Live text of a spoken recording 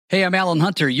Hey, I'm Alan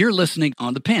Hunter. You're listening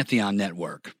on the Pantheon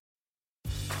Network.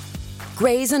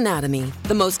 Grey's Anatomy,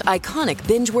 the most iconic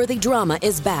binge-worthy drama,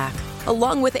 is back,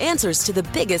 along with answers to the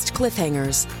biggest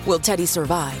cliffhangers. Will Teddy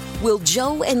survive? Will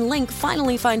Joe and Link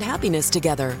finally find happiness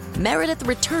together? Meredith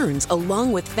returns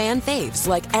along with fan faves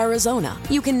like Arizona.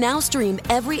 You can now stream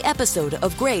every episode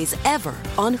of Grey's ever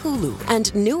on Hulu,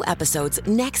 and new episodes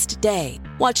next day.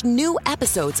 Watch new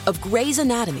episodes of Grey's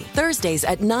Anatomy Thursdays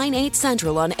at 9/8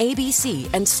 Central on ABC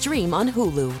and stream on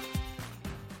Hulu.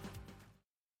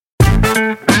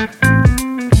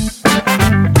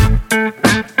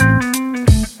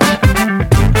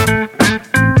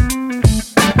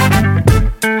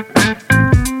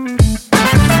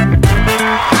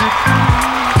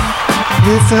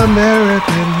 It's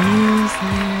American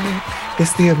music.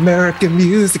 It's the American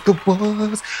Music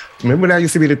Awards. Remember that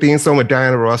used to be the theme song with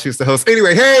Diana Ross used to host?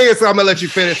 Anyway, hey, so I'm going to let you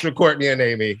finish with Courtney and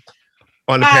Amy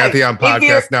on the Pantheon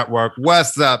Podcast Network.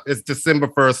 What's up? It's December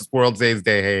 1st. It's World AIDS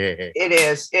Day. Hey. It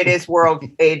is. It is World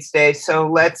AIDS Day. So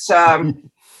let's, it's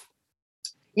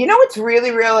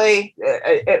really,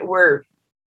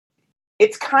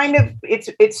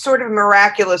 it's sort of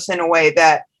miraculous in a way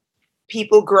that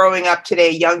people growing up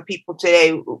today, young people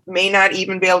today, may not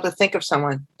even be able to think of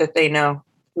someone that they know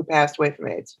who passed away from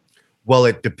AIDS. Well,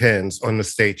 it depends on the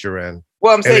state you're in.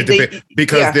 Well, I'm saying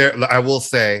I will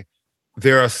say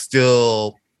there are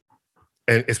still,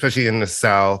 and especially in the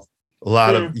South, a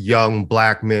lot of young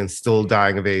Black men still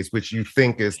dying of AIDS, which you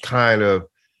think is kind of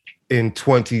in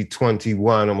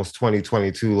 2021, almost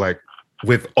 2022, like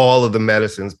with all of the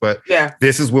medicines. But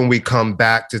this is when we come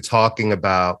back to talking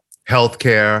about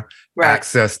healthcare,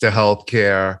 access to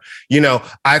healthcare.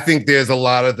 I think there's a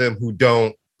lot of them who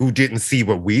didn't see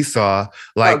what we saw.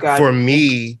 Like for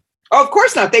me. Oh, of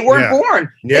course not. They weren't born.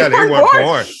 Yeah, they weren't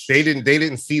born. They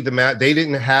didn't see the mat. They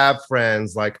didn't have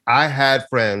friends. Like I had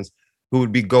friends who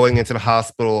would be going into the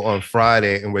hospital on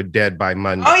Friday and were dead by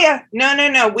Monday. Oh yeah. No.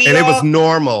 It was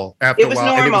normal after a while.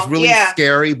 Normal. And it was really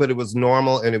scary, but it was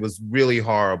normal and it was really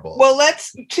horrible. Well,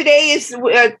 today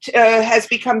has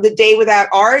become the day without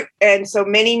art. And so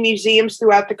many museums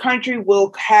throughout the country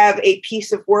will have a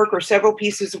piece of work or several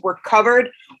pieces of work covered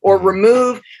or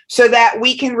removed so that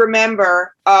we can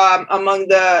remember among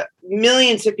the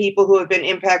millions of people who have been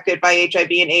impacted by HIV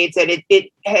and AIDS that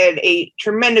it had a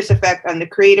tremendous effect on the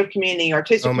creative community,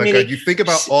 artistic community. Oh my God, you think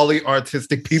about all the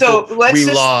artistic people we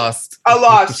lost. A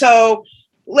loss. So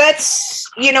let's,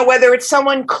 whether it's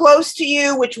someone close to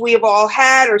you, which we have all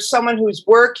had, or someone whose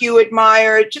work you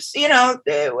admire, just, at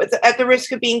the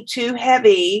risk of being too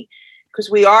heavy, because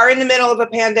we are in the middle of a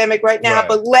pandemic right now,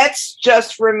 but let's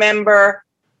just remember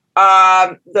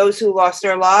those who lost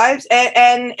their lives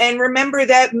and remember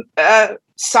that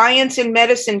science and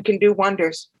medicine can do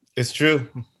wonders. It's true.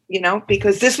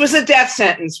 Because this was a death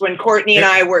sentence when Courtney and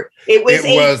I were. It was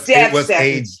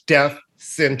a death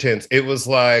sentence. It was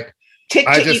like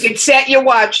you could set your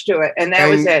watch to it, and that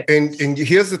was it. And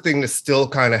here's the thing that still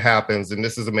kind of happens, and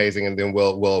this is amazing. And then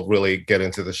we'll really get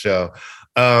into the show.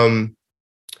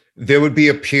 There would be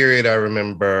a period I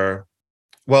remember.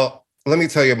 Well, let me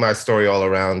tell you my story all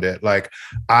around it. Like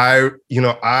I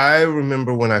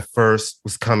remember when I first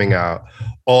was coming out,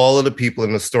 all of the people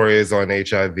in the stories on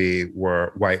HIV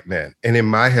were white men. And in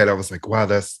my head, I was like, wow,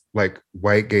 that's like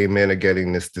white gay men are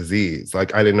getting this disease.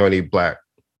 Like I didn't know any Black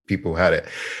people had it.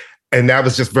 And that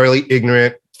was just very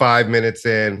ignorant. 5 minutes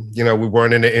in, we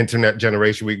weren't in the internet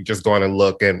generation. We could just go on and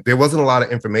look. And there wasn't a lot of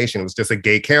information. It was just a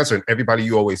gay cancer. And everybody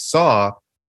you always saw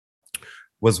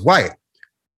was white.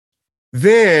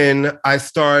 Then I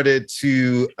started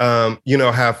to,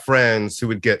 have friends who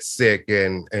would get sick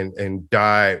and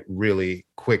die really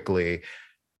quickly.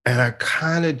 And I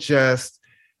kind of just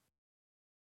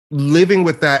living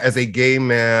with that as a gay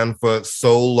man for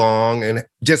so long and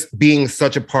just being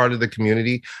such a part of the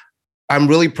community. I'm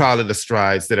really proud of the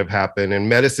strides that have happened. And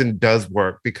medicine does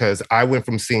work because I went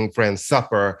from seeing friends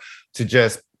suffer to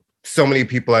just so many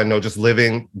people I know just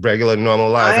living regular, normal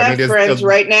lives. I have friends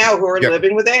right now who are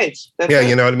living with AIDS. That's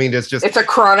you know what I mean? It's a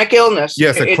chronic illness.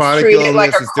 Yes, it's chronic treated illness.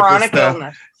 Like a chronic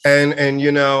illness. And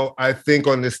I think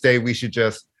on this day we should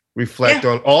just reflect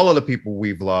on all of the people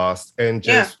we've lost and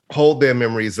just hold their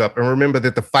memories up and remember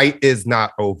that the fight is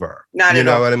not over. You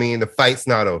know what I mean? The fight's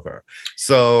not over.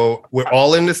 So we're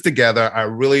all in this together. I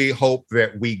really hope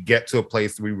that we get to a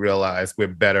place that we realize we're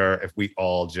better if we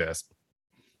all just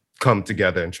come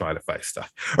together and try to fight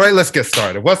stuff. All right, let's get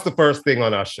started. What's the first thing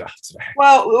on our show today?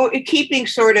 Well, keeping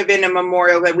sort of in a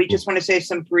memorial, that we just want to say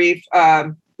some brief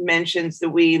mentions that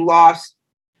we lost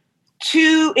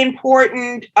two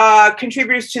important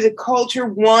contributors to the culture.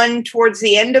 One towards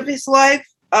the end of his life,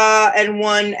 and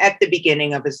one at the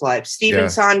beginning of his life. Stephen Yeah.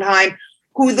 Sondheim,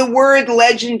 who the word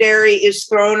legendary is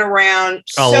thrown around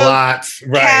A lot.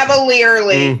 Right.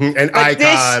 cavalierly. Mhm. An But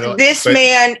icon. this But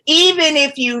man, even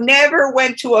if you never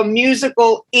went to a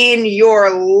musical in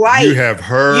your life, you have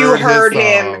heard you heard his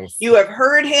him. songs. You have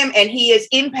heard him, and he has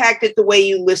impacted the way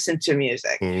you listen to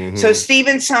music. Mhm. So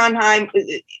Stephen Sondheim,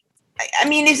 I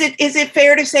mean, is it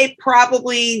fair to say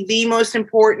probably the most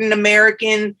important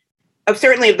American,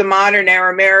 certainly of the modern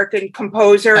era, American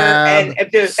composer and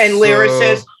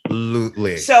lyricist?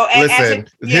 Absolutely. So, listen,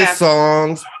 his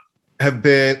songs have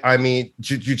been, I mean,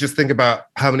 you just think about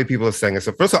how many people have sang it.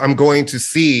 So first of all, I'm going to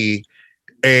see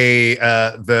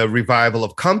the revival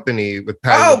of Company with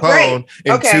Patti LuPone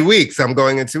in 2 weeks. I'm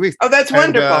going in 2 weeks. Oh, that's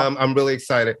wonderful. And, I'm really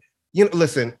excited. You know,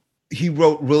 listen, he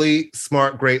wrote really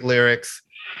smart, great lyrics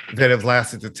that have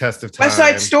lasted the test of time. West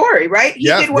Side Story, right?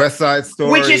 West Side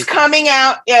Story. Which is coming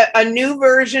out, a new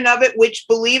version of it, which,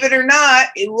 believe it or not,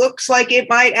 it looks like it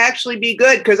might actually be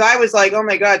good. Because I was like, oh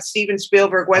my God, Steven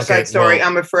Spielberg, West Side Story, well,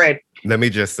 I'm afraid. Let me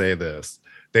just say this.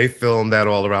 They filmed that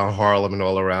all around Harlem and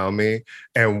all around me.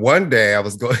 And one day I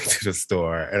was going to the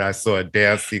store and I saw a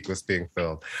dance sequence being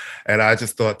filmed. And I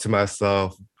just thought to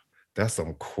myself, that's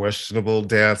some questionable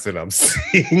dancing I'm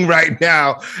seeing right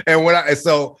now. And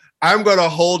so I'm going to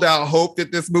hold out hope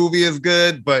that this movie is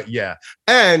good. But yeah.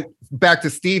 And back to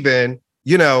Steven,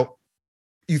 you know,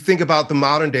 you think about the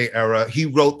modern day era, he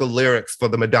wrote the lyrics for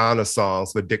the Madonna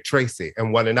songs with Dick Tracy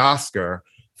and won an Oscar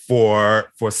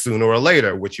for Sooner or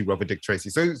Later, which he wrote for Dick Tracy.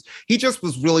 So he just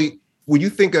was really, when you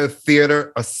think of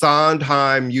theater, a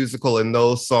Sondheim musical and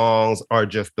those songs are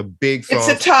just the big songs.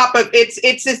 It's the top of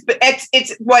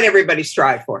it's what everybody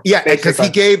strive for. Yeah, because he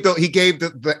gave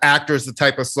the actors the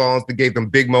type of songs that gave them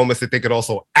big moments that they could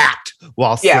also act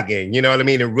while singing. You know what I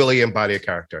mean? And really embody a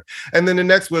character. And then the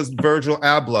next was Virgil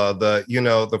Abloh,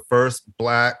 the first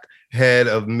Black head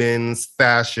of men's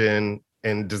fashion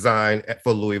and design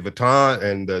for Louis Vuitton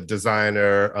and the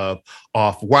designer of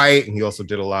Off-White. And he also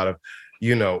did a lot of,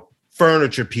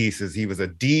 furniture pieces. He was a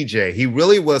DJ. He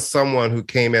really was someone who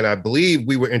came in. I believe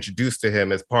we were introduced to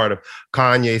him as part of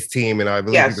Kanye's team. And I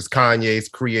believe he was Kanye's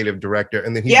creative director.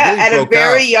 And then he really at a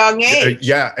very young age.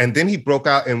 And then he broke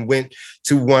out and went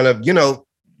to one of,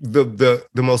 the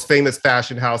most famous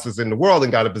fashion houses in the world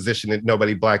and got a position that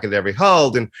nobody Black had ever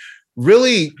held. And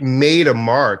really made a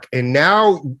mark. And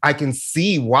now I can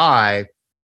see why,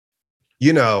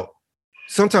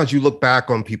 sometimes you look back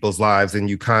on people's lives and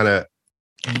you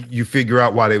figure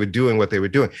out why they were doing what they were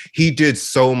doing. He did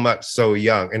so much so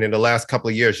young. And in the last couple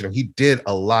of years, he did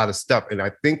a lot of stuff. And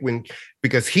I think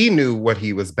because he knew what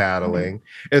he was battling,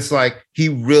 it's like he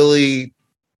really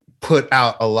put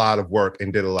out a lot of work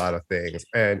and did a lot of things.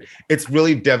 And it's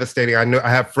really devastating. I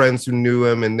have friends who knew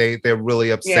him and they're really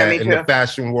upset. And the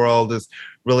fashion world is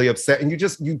really upset. And you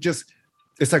just,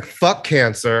 it's like, fuck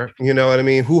cancer. You know what I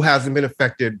mean? Who hasn't been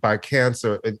affected by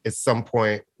cancer at some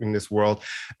point in this world?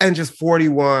 And just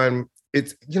 41,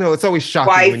 it's, it's always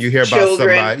shocking when you hear about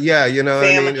somebody. Yeah. You know what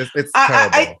I mean? It's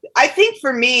terrible. I think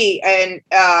for me, and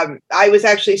I was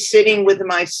actually sitting with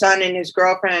my son and his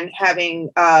girlfriend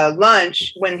having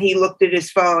lunch when he looked at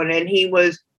his phone, and he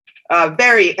was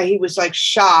he was like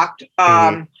shocked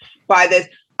by this.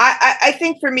 I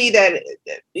think for me that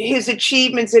his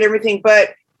achievements and everything,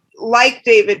 but like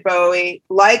David Bowie,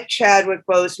 like Chadwick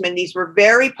Boseman, these were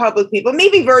very public people,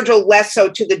 maybe Virgil less so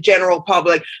to the general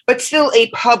public, but still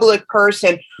a public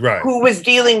person who was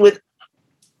dealing with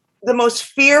the most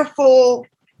fearful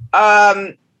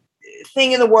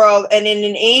thing in the world. And in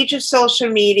an age of social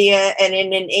media and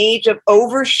in an age of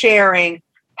oversharing,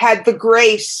 had the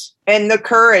grace and the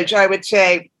courage, I would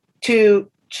say,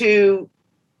 to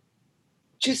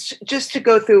just to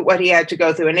go through what he had to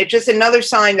go through. And it's just another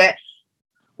sign that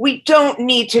we don't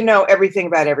need to know everything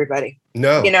about everybody.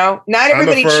 No, not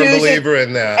everybody chooses. I'm a firm believer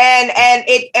in that. And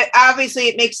it obviously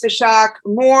it makes the shock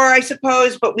more, I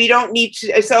suppose, but we don't need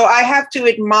to. So I have to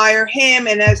admire him.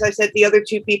 And as I said, the other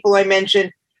two people I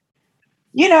mentioned,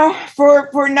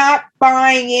 for not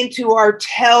buying into our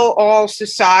tell-all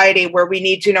society where we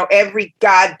need to know every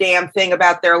goddamn thing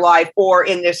about their life, or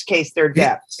in this case, their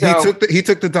death. He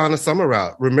took the Donna Summer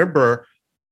route. Remember,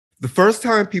 the first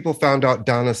time people found out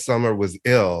Donna Summer was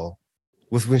ill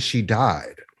was when she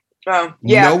died. Oh,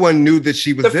 yeah. No one knew that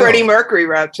she was ill. The Freddie Mercury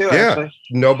route, too, actually.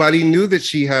 Nobody knew that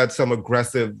she had some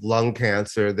aggressive lung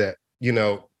cancer that,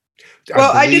 Well,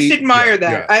 I just admire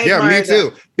that. Yeah, me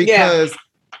too. Because,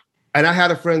 and I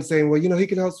had a friend saying, well, he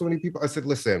can help so many people. I said,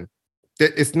 listen,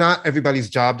 it's not everybody's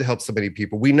job to help so many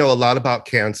people. We know a lot about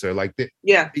cancer.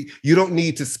 You don't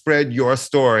need to spread your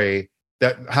story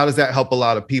how does that help a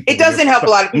lot of people? It doesn't help a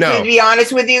lot of people, No. to be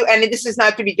honest with you. And this is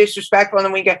not to be disrespectful. And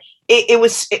then we go, it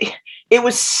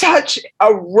was such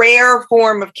a rare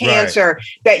form of cancer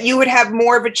that you would have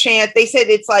more of a chance. They said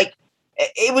it's like,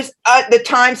 it was the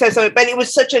Times says so, but it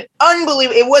was such an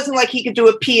unbelievable. It wasn't like he could do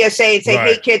a PSA and say,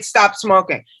 "Hey, kids, stop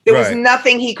smoking." There was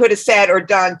nothing he could have said or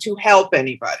done to help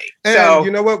anybody. And so you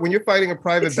know what? When you're fighting a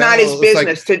private it's battle, not his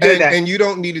business to do that. And you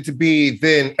don't need it to be.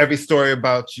 Then every story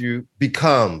about you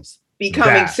becoming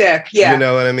sick. Yeah, you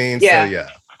know what I mean. Yeah. So, yeah.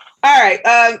 All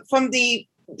right. From the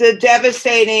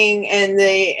devastating and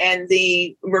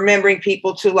the remembering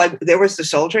people to, like, there was the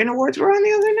Soul Train Awards were on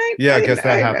the other night. Yeah, I guess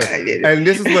that happened. And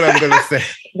this is what I'm going to say.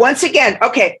 Once again,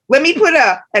 okay, let me put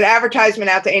an advertisement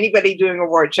out to anybody doing a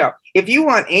award show. If you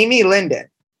want Amy Linden,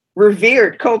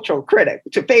 revered cultural critic,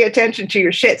 to pay attention to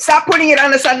your shit, stop putting it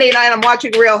on a Sunday night. I'm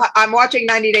watching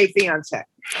 90 Day Fiancé.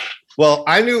 Well,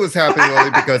 I knew it was happening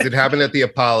only because it happened at the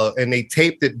Apollo and they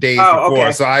taped it days before.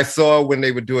 Okay. So I saw when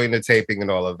they were doing the taping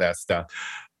and all of that stuff.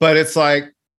 But it's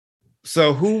like,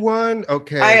 so who won?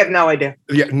 Okay. I have no idea.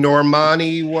 Yeah,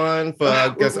 Normani won for, I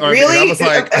guess. Really? And I was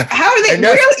like, how are they?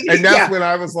 And that's when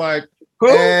I was like, who?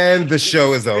 And the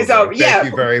show is over. Thank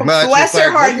you very much. Bless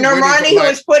her heart. Normani,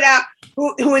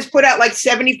 who has put out like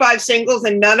 75 singles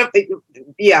and none of it.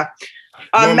 Yeah.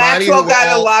 Maxwell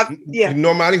got a lot. Yeah.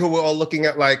 Normani, who we're all looking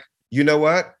at like, you know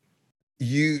what?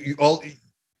 You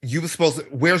were supposed to,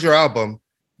 where's your album?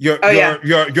 Your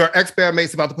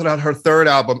ex-bandmate's about to put out her third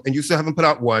album, and you still haven't put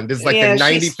out one. This is like the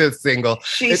 95th single.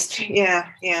 She's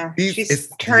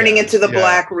turning into the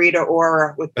Black Rita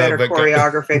Ora with better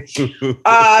choreography.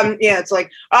 It's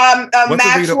like what's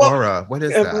Maxwell. Rita Ora? What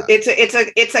is that?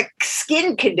 It's a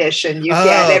skin condition you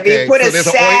get if you put a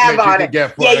salve on it. You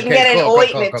can get an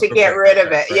ointment to get rid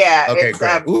of it. Yeah. Okay,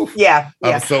 great.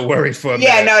 I'm so worried for that.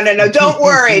 Yeah, no. Don't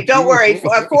worry.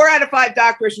 4 out of 5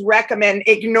 doctors recommend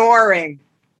ignoring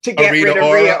to get rid of Rita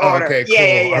Ora. Okay, cool.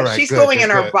 Yeah. Right, she's going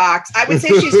in our box. I would say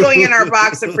she's going in our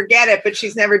box and forget it, but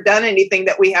she's never done anything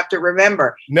that we have to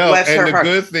remember. No, Bless and the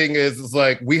good thing is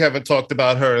like we haven't talked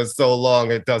about her in so long,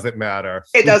 it doesn't matter.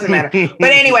 It doesn't matter. But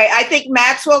anyway, I think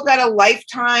Maxwell got a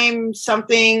Lifetime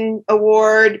something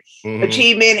award,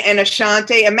 achievement, and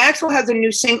Ashanti. And Maxwell has a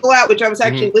new single out, which I was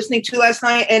actually listening to last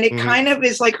night, and it kind of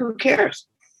is like, who cares?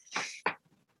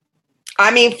 I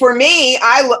mean, for me,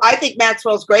 I think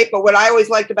Maxwell's great, but what I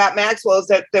always liked about Maxwell is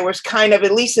that there was kind of,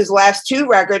 at least his last 2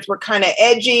 records were kind of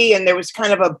edgy, and there was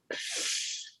kind of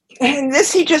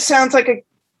he just sounds like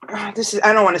I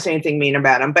don't want to say anything mean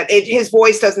about him, but his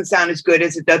voice doesn't sound as good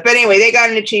as it does. But anyway, they got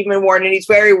an achievement award, and he's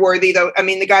very worthy, though. I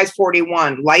mean, the guy's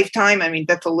 41. Lifetime, I mean,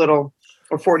 that's a little,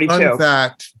 or 42. Fun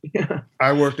fact,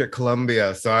 I worked at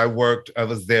Columbia, so I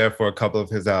was there for a couple of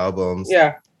his albums.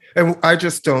 Yeah. And I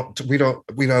just I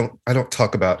don't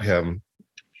talk about him.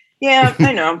 Yeah,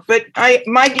 I know. But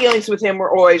my dealings with him were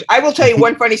always, I will tell you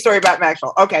one funny story about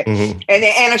Maxwell. Okay.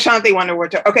 And Ashanti won the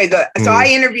award. Okay. So I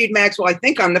interviewed Maxwell, I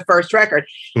think on the first record.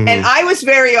 And I was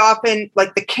very often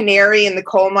like the canary in the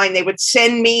coal mine. They would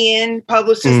send me in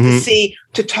publicists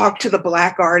to talk to the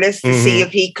Black artists to see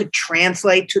if he could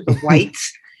translate to the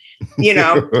whites.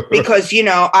 Because,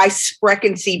 I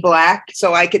sprechen see Black,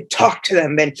 so I could talk to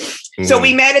them. And so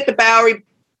we met at the Bowery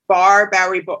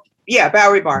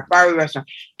Restaurant.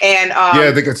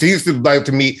 And because he used to like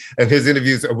to meet, and his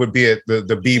interviews would be at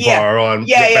the B bar on.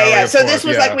 Yeah. So this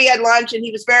was like we had lunch, and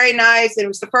he was very nice. And it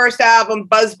was the first album,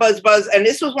 Buzz, Buzz, Buzz. And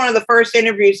this was one of the first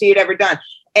interviews he had ever done.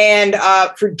 And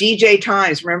for DJ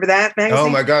Times, remember that magazine? Oh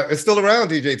my God, it's still around,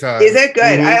 DJ Times. Is it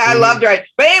good? I loved it.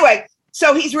 But anyway.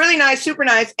 So he's really nice, super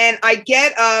nice, and I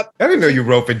get up. I didn't know you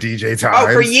wrote for DJ Times.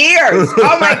 Oh, for years.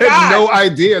 Oh my God. I had no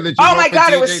idea that you Oh my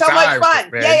God, it was so much fun.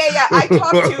 Man. Yeah. I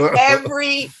talked to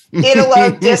every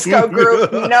Italo disco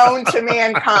group known to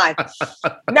mankind.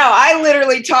 No, I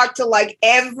literally talked to like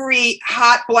every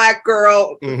hot Black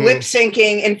girl lip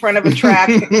syncing in front of a track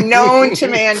known to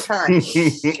mankind.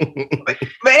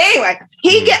 But anyway,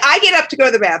 I get up to go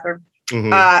to the bathroom.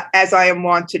 As I am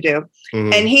wont to do.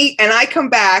 And I come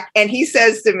back and he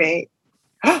says to me,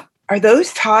 are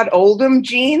those Todd Oldham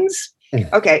jeans?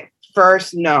 Okay.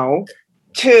 First, no.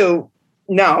 2,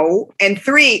 no. And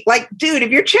 3, like, dude,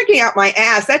 if you're checking out my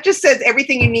ass, that just says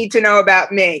everything you need to know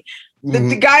about me.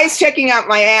 The guy's checking out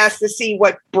my ass to see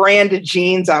what brand of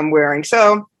jeans I'm wearing.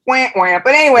 So, wah.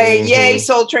 But anyway, yay,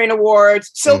 Soul Train Awards.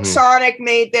 Silk Sonic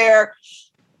made their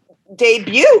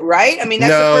debut, right? I mean,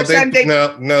 that's the first time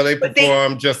they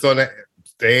performed just on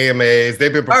The AMAs,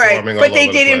 they've been performing but they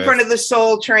did in front of the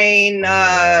Soul Train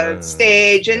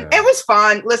stage, and it was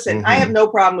fun. Listen, I have no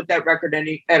problem with that record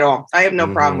at all. I have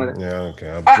no problem with it. Yeah,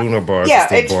 okay. Bruno Mars,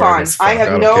 it's fun. I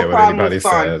have no problem with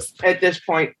fun at this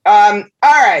point. All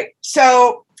right,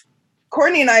 so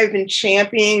Courtney and I have been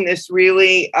championing this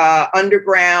really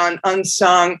underground,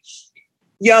 unsung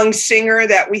young singer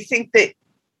that we think that,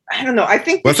 I don't know. I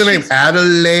think what's her name? Adele.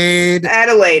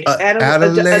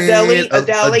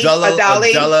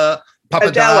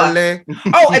 Papadale.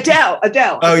 Oh,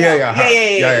 Adele. Oh yeah.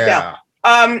 Adele.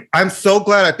 I'm so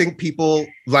glad. I think people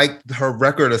like her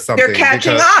record or something. They're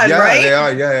catching on, right? They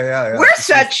are. Yeah. We're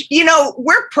such,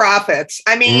 we're prophets.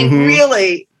 I mean,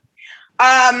 really.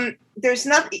 There's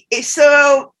nothing.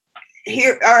 So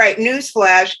here, all right.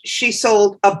 Newsflash: she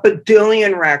sold a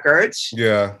badillion records.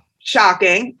 Yeah.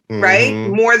 Shocking, right?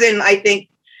 More than I think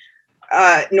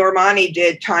Normani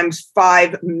did times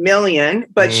 5 million.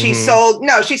 But she sold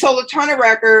a ton of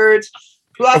records.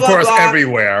 Blah blah blah. Of course,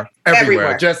 everywhere,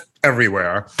 just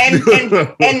everywhere. And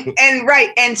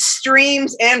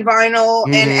streams and vinyl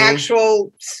and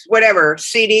actual whatever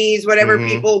CDs, whatever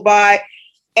people buy.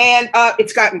 And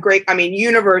it's gotten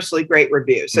universally great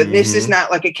reviews. So this is not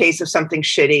like a case of something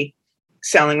shitty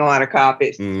selling a lot of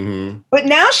copies. But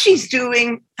now she's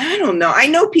doing, I don't know. I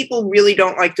know people really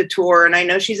don't like to tour, and I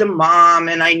know she's a mom,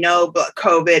 and I know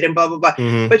COVID and blah, blah, blah.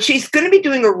 But she's going to be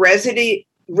doing a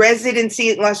residency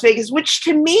in Las Vegas, which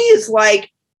to me is like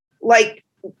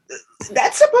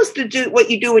that's supposed to do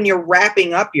what you do when you're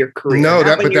wrapping up your career. No,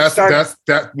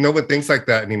 no one thinks like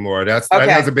that anymore. That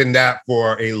hasn't been that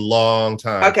for a long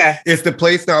time. Okay. It's the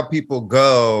place now people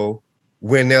go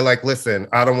when they're like, listen,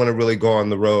 I don't want to really go on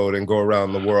the road and go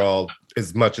around the world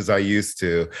as much as I used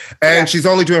to. And she's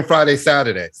only doing Friday,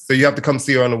 Saturdays. So you have to come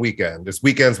see her on the weekend. There's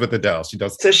weekends with Adele. She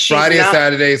does Friday and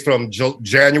Saturdays from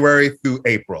January through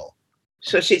April.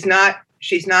 So she's not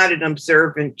an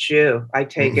observant Jew, I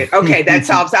take it. Okay, that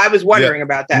solves. I was wondering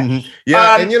about that.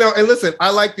 Yeah, and listen,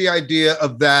 I like the idea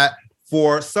of that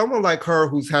for someone like her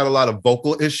who's had a lot of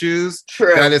vocal issues.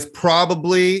 True. That is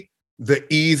probably the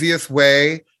easiest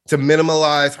way to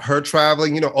minimize her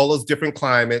traveling, all those different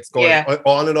climates, going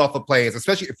on and off of planes,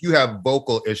 especially if you have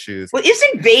vocal issues. Well,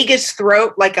 isn't Vegas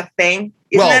throat like a thing?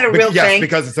 Isn't that a real thing? Yes,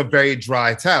 because it's a very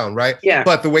dry town, right? Yeah.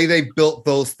 But the way they built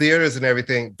those theaters and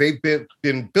everything, they've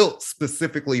been built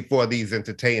specifically for these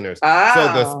entertainers.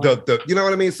 Oh. So the you know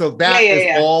what I mean? So that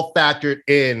is all factored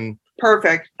in.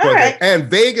 Perfect. All right. And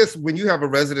Vegas, when you have a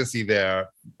residency there,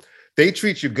 they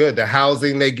treat you good. The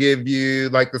housing they give you,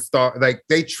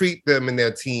 they treat them and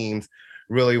their teams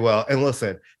really well. And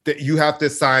listen, you have to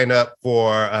sign up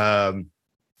for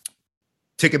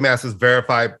Ticketmaster's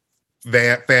verified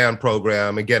fan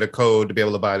program and get a code to be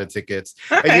able to buy the tickets.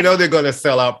 Okay. And they're going to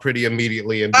sell out pretty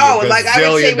immediately. And I would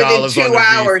say within 2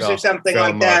 hours or something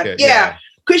like that. Yeah.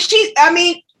 Because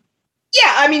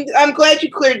I'm glad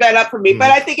you cleared that up for me,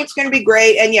 but I think it's going to be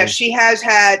great. And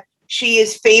she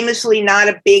is famously not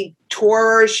a big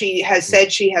tourer. She has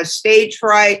said she has stage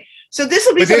fright. So this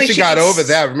will be something she got over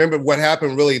that. Remember what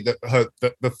happened really,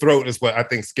 the throat is what I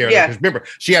think scared her. Remember,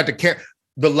 she had to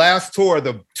the last tour,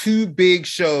 the 2 big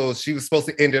shows, she was supposed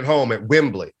to end at home at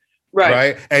Wembley.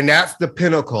 Right. And that's the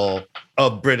pinnacle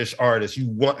of British artists.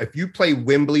 If you play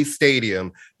Wembley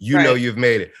Stadium, know you've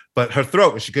made it. But her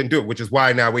throat, she couldn't do it, which is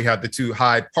why now we have the 2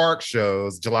 Hyde Park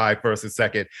shows, July 1st and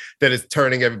 2nd, that is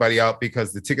turning everybody out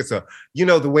because the tickets are,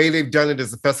 the way they've done it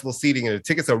is the festival seating, and the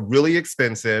tickets are really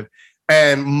expensive.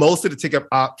 And most of the ticket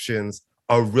options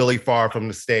are really far from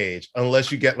the stage,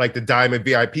 unless you get like the Diamond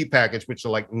VIP package, which are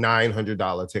like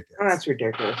 $900 tickets. Oh, that's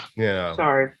ridiculous. Yeah.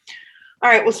 Sorry. All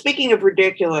right. Well, speaking of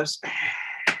ridiculous,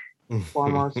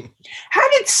 foremost, how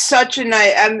did such a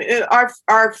nice,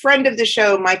 our friend of the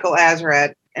show, Michael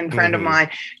Azarad, and friend of mine,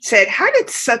 said, how did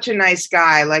such a nice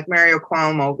guy like Mario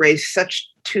Cuomo raise such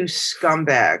 2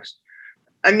 scumbags?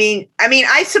 I mean,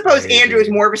 I suppose Andrew is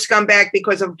more of a scumbag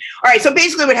because of, all right, so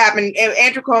basically what happened,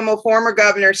 Andrew Cuomo, former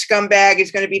governor, scumbag, is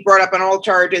going to be brought up on all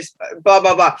charges, blah,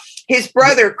 blah, blah. His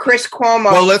brother, Chris Cuomo.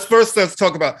 Well, let's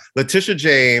talk about Letitia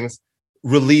James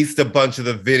released a bunch of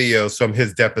the videos from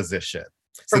his deposition.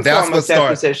 So that's what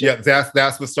started. Yeah,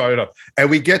 that's what started up. And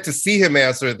we get to see him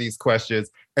answer these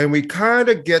questions, and we kind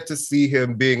of get to see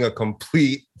him being a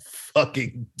complete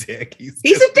fucking dick.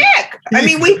 He's a dick.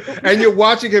 And you're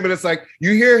watching him, and it's like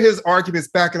you hear his arguments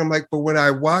back, and I'm like, but when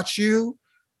I watch you,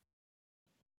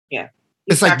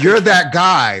 it's like you're that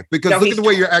guy, because look at the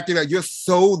way you're acting. Like you're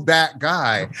so that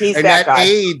guy. He's and that guy.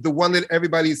 Aide, the one that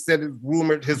everybody said is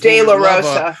rumored, his De La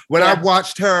Rosa. When I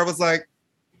watched her, I was like,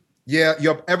 Yeah,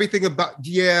 everything about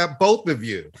both of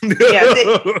you.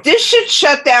 This should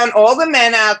shut down all the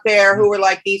men out there who were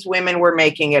like, these women were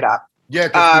making it up. Yeah,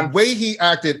 because the way he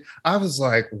acted, I was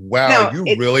like, wow, you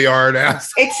really are an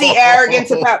asshole. It's the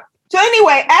arrogance of power. So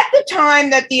anyway, at the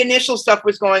time that the initial stuff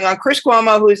was going on, Chris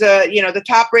Cuomo, who's the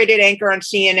top-rated anchor on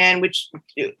CNN, which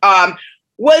they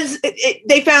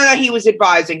found out he was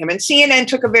advising him, and CNN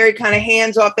took a very kind of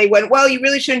hands-off. They went, well, you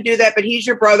really shouldn't do that, but he's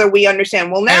your brother. We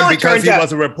understand. Well, now and because he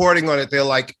wasn't reporting on it, they're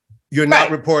like, you're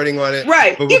not reporting on it.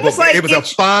 Right. It was a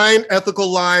fine ethical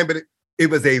line, but it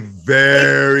was a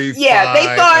very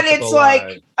they thought it's like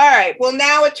line. All right, well,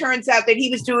 now it turns out that he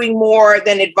was doing more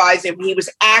than advising. He was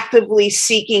actively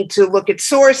seeking to look at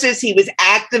sources. He was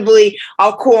actively,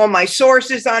 I'll call my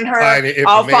sources on her.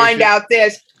 I'll find out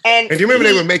this. And do you remember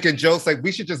they were making jokes like,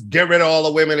 we should just get rid of all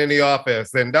the women in the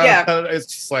office? And it's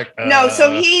just like, no,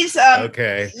 so he's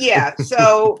okay. Yeah.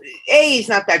 So he's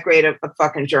not that great of a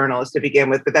fucking journalist to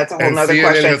begin with, but that's a whole nother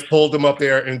question. CNN has pulled him up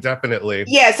there indefinitely.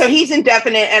 Yeah, so he's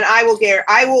indefinite, and I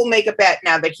will make a bet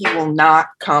now that he will not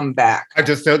come back. I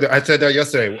said that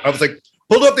yesterday. I was like,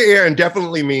 pulled up the air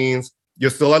indefinitely means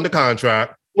you're still under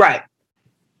contract. Right.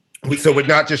 So we're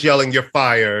not just yelling, you're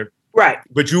fired. Right.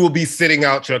 But you will be sitting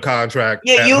out your contract.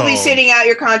 Yeah, you'll be sitting out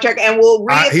your contract and will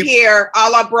reappear a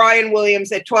la Brian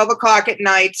Williams at 12 o'clock at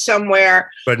night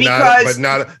somewhere. But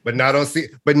not on C.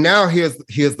 But now here's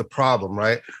the problem,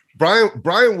 right?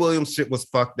 Brian Williams shit was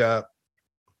fucked up.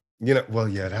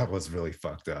 That was really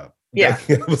fucked up. Yeah.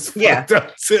 It was fucked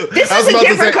up too. This is a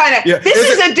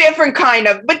different kind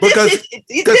of, but this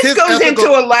goes into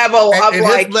a level of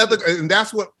and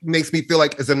that's what makes me feel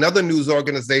like is another news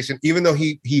organization, even though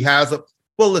he has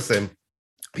listen,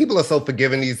 people are so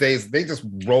forgiving these days. They just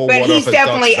roll one off. But he's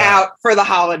definitely out for the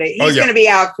holiday. He's going to be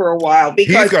out for a while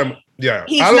because I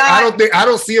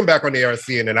don't see him back on the air at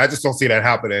CNN. I just don't see that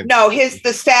happening. No,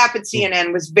 the staff at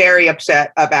CNN was very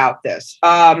upset about this.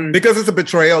 Because it's a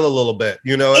betrayal a little bit.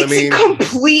 You know what I mean? It's a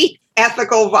complete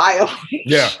ethical violation.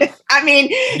 Yeah. I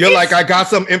mean, you're like, I got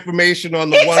some information on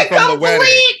the one from the wedding.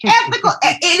 Ethical.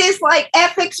 It is like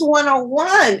ethics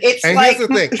 101. Here's the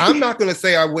thing. I'm not going to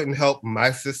say I wouldn't help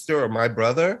my sister or my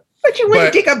brother. But you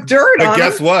wouldn't dig up dirt on them. But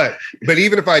guess what? But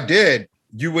even if I did,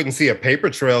 you wouldn't see a paper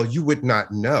trail. You would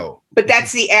not know. But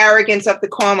that's the arrogance of the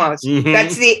Cuomos. Mm-hmm.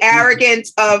 That's the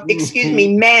arrogance of,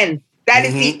 men. That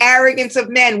is the arrogance of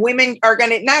men. Women are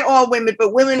going to, not all women,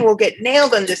 but women will get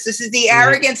nailed on this. This is the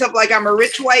arrogance of like, I'm a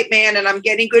rich white man and I'm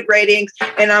getting good ratings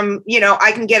and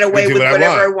I can get away with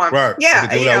whatever I want. Right.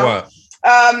 Yeah.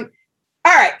 All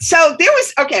right. So there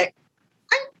was, okay.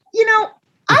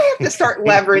 I have to start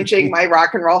leveraging my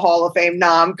Rock and Roll Hall of Fame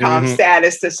nom-com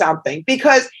status to something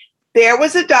because there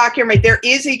is a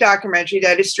documentary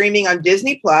that is streaming on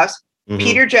Disney Plus,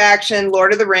 Peter Jackson,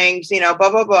 Lord of the Rings, blah,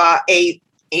 blah, blah,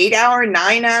 8-hour,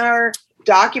 9-hour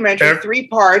documentary, 3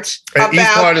 parts. And each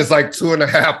part is like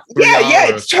 2.5, 3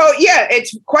 hours.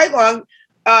 It's quite long.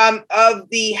 Of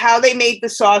how they made the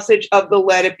sausage of the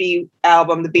Let It Be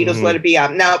album, the Beatles Let It Be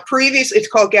album. Now, it's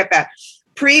called Get Back.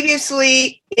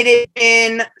 Previously, it had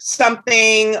been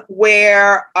something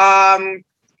where,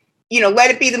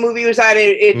 Let It Be, the movie was out.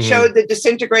 It showed the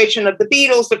disintegration of the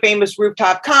Beatles, the famous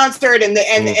rooftop concert, and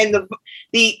the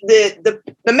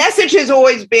message has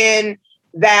always been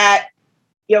that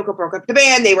Yoko broke up the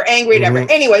band. They were angry and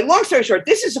everything. Anyway, long story short,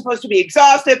 this is supposed to be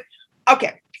exhaustive.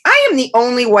 Okay. I am the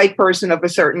only white person of a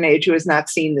certain age who has not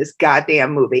seen this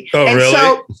goddamn movie. Oh, and really?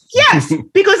 So, yes,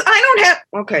 because I don't have,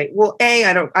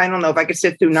 I don't know if I could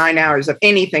sit through 9 hours of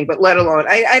anything, but let alone,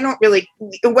 I don't really,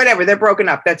 whatever, they're broken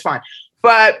up. That's fine.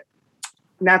 But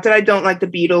not that I don't like the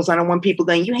Beatles. I don't want people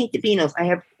going, you hate the Beatles. I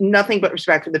have nothing but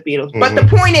respect for the Beatles. But the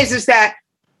point is that,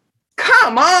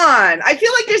 come on. I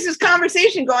feel like there's this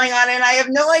conversation going on and I have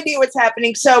no idea what's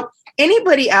happening. So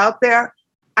anybody out there,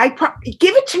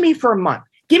 give it to me for a month.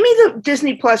 Give me the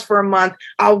Disney Plus for a month.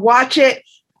 I'll watch it.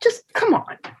 Just come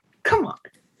on.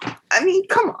 I mean,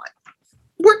 come on.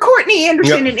 We're Courtney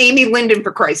Anderson and Amy Linden,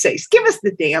 for Christ's sakes. Give us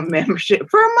the damn membership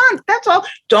for a month. That's all.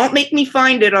 Don't make me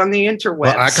find it on the interwebs.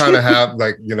 Well, I kind of have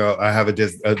I have a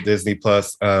Disney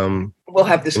Plus. We'll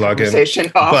have this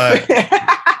conversation off.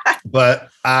 But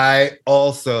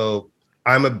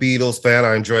I'm a Beatles fan.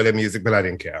 I enjoy their music, but I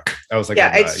didn't care. I was like,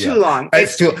 it's too long.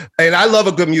 And I love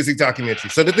a good music documentary.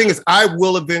 So the thing is, I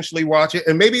will eventually watch it,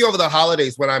 and maybe over the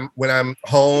holidays when I'm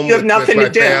home with my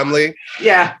family,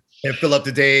 and fill up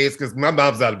the days because my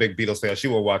mom's not a big Beatles fan. She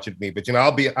will watch it with me, but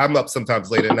I'm up sometimes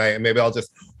late at night, and maybe I'll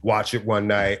just watch it one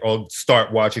night, or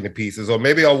start watching the pieces, or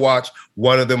maybe I'll watch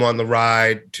one of them on the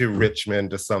ride to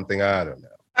Richmond or something. I don't know.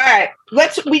 All right,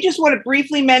 we just want to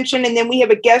briefly mention, and then we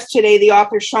have a guest today, the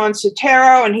author Sean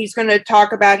Sotero, and he's going to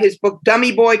talk about his book,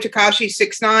 Dummy Boy, Tekashi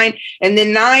 6ix9ine, and the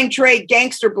 9 Trey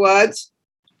Gangster Bloods.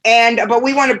 But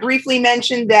we want to briefly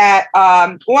mention that,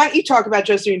 why don't you talk about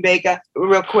Josephine Baker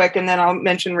real quick, and then I'll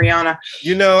mention Rihanna.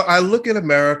 You know, I look at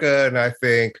America and I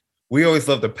think we always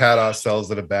love to pat ourselves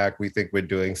on the back. We think we're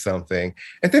doing something.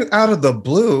 And then out of the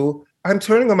blue, I'm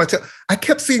turning on my I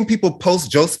kept seeing people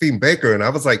post Josephine Baker, and I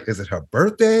was like, is it her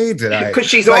birthday? Did I? Because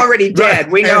she's already dead.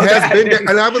 Right, we know that.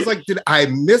 And I was like, did I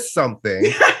miss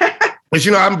something? But,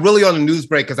 you know, I'm really on the news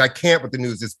break because I can't with the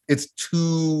news. It's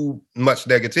too much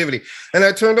negativity. And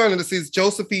I turned on and it says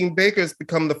Josephine Baker has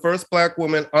become the first Black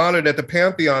woman honored at the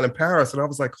Pantheon in Paris. And I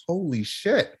was like, holy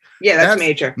shit. Yeah, that's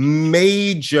major.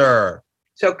 Major.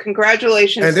 So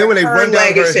congratulations. And then when they run down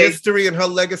legacy. her history and her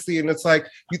legacy, and it's like,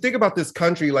 you think about this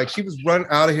country, like she was run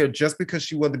out of here just because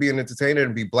she wanted to be an entertainer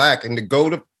and be Black and to go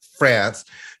to France,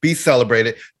 be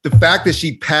celebrated. The fact that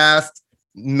she passed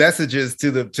messages to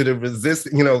the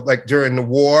resist, you know, like during the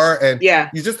war. And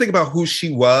you just think about who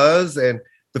she was and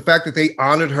the fact that they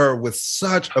honored her with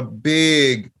such a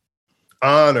big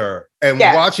honor and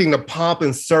watching the pomp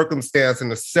and circumstance and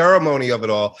the ceremony of it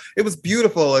all, it was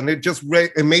beautiful. And it just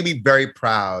it made me very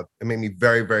proud. It made me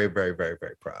very, very, very, very,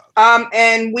 very proud.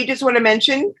 And we just want to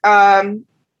mention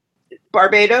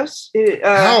Barbados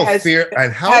how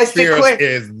fierce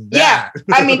is that? Yeah,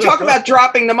 I mean, talk about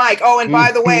dropping the mic. Oh, and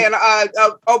by the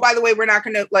way, we're not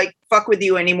going to like fuck with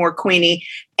you anymore, Queenie.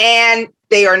 And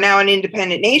they are now an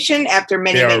independent nation after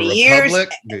many years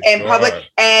and public.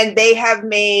 And they have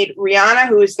made Rihanna,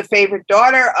 who is the favorite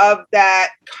daughter of that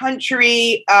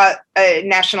country, a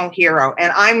national hero.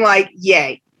 And I'm like,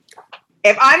 yay.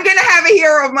 If I'm going to have a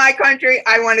hero of my country,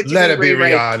 I want it to be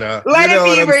Rihanna. Let it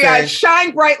be Rihanna.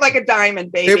 Shine bright like a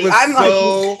diamond, baby. It was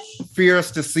so fierce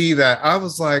to see that. I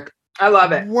was like, I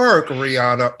love it. Work,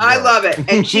 Rihanna. Work. I love it.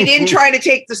 And she didn't try to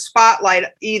take the spotlight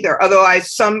either.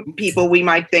 Otherwise, some people we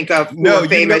might think of who are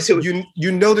famous.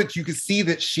 You know that you could see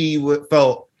that she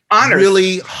felt honored,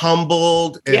 really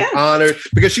humbled and honored,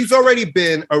 because she's already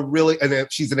been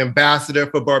she's an ambassador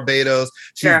for Barbados.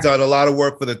 She's done a lot of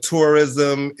work for the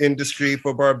tourism industry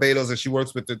for Barbados, and she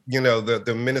works with the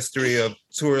Ministry of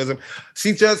Tourism.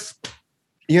 She just,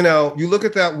 you look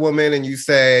at that woman and you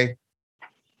say,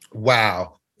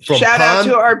 wow. Shout out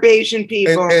to our Bayesian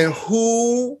people. And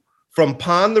who, from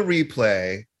Pon the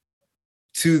Replay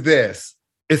to this,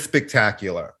 is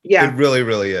spectacular. Yeah. It really,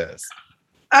 really is.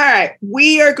 All right,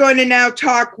 we are going to now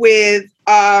talk with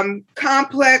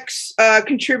Complex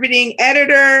contributing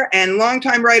editor and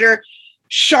longtime writer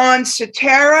Sean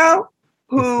Sotero,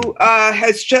 who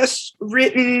has just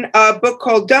written a book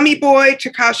called Dummy Boy,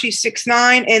 Tekashi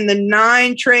 6ix9ine, and the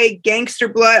 9 Trey Gangster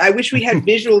Blood. I wish we had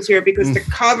visuals here because the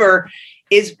cover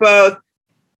is both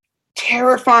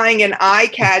terrifying and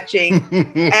eye-catching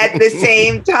at the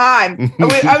same time.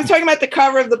 I was talking about the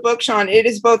cover of the book, Sean. It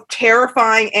is both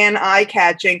terrifying and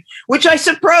eye-catching, which I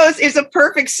suppose is a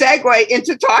perfect segue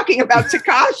into talking about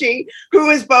Tekashi, who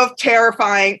is both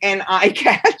terrifying and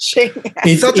eye-catching.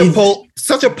 He's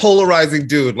such a polarizing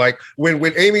dude. Like when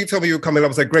Amy told me you were coming, I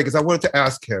was like, great, because I wanted to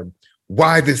ask him,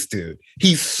 why this dude?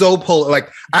 He's so polar.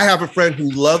 Like, I have a friend who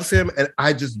loves him, and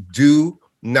I just do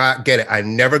not get it. I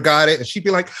never got it. And she'd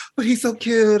be like, but he's so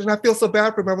cute and I feel so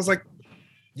bad for him. I was like,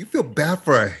 you feel bad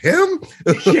for him?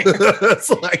 It's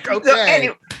like, okay. So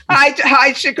anyway,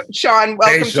 hi, Sean.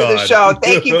 Welcome to the show.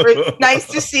 Thank you for nice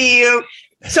to see you.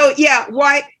 So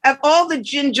why of all the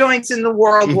gin joints in the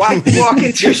world, why walk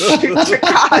into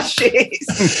Tekashi's?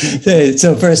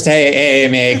 So first, hey,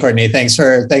 Amy, Courtney, thanks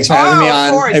for having me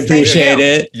on. I appreciate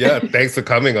it. Yeah, thanks for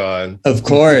coming on. Of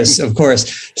course.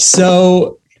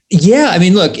 So yeah, I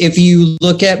mean, look, if you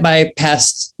look at my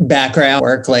past background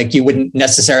work, like you wouldn't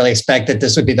necessarily expect that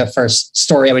this would be the first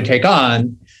story I would take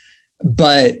on.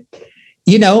 But,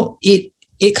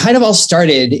 it kind of all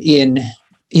started in,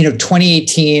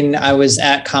 2018. I was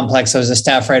at Complex. I was a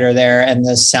staff writer there, and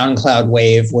the SoundCloud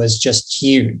wave was just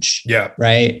huge. Yeah.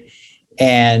 Right.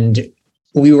 And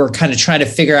we were kind of trying to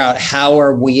figure out how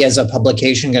are we as a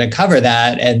publication going to cover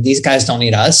that? And these guys don't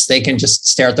need us. They can just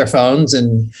stare at their phones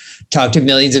and talk to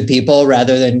millions of people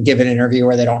rather than give an interview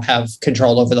where they don't have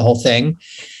control over the whole thing.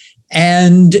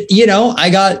 And, I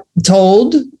got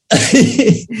told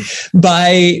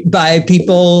by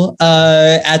people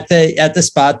at the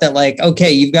spot that like, okay,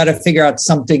 you've got to figure out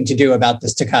something to do about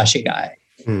this Tekashi guy.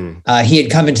 He had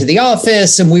come into the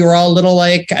office and we were all a little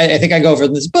like, I think I go over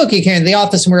this book. He came into the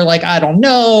office and we were like, I don't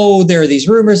know. There are these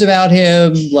rumors about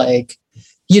him. Like,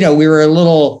 we were a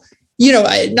little,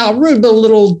 not rude, but a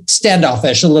little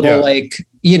standoffish, a little like,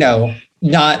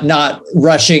 not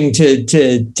rushing to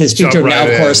speak to him now.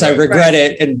 Of course, I regret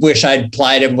it and wish I'd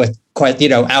plied him with quite,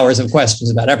 hours of questions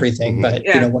about everything, but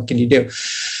what can you do?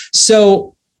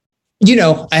 So,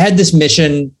 I had this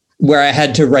mission where I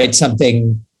had to write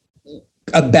something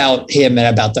about him and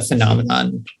about the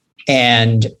phenomenon.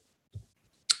 And,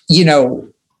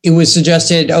 it was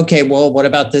suggested, okay, well, what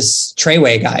about this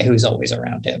Treyway guy who's always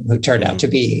around him, who turned out to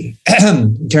be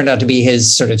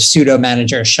his sort of pseudo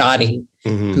manager, Shadi,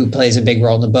 who plays a big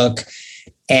role in the book.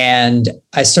 And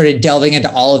I started delving into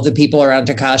all of the people around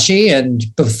Tekashi. And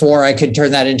before I could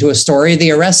turn that into a story, the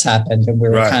arrests happened. And we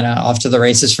were kind of off to the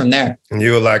races from there. And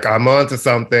you were like, I'm on to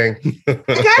something. I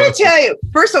got to tell you,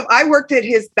 first of all, I worked at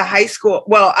the high school.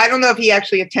 Well, I don't know if he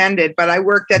actually attended, but I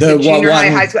worked at the junior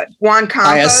high school. Juan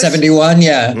Campos. IS-71,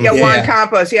 yeah. Juan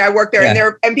Campos. Yeah, I worked there.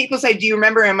 Yeah. And people say, do you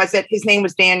remember him? I said, his name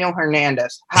was Daniel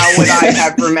Hernandez. How would I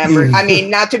have remembered? I mean,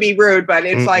 not to be rude, but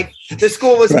it's like the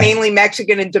school was mainly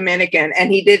Mexican and Dominican, and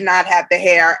he did not have the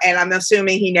hair. And I'm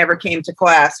assuming he never came to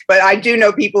class, but I do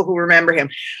know people who remember him.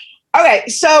 Okay,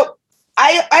 so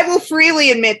I will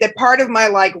freely admit that part of my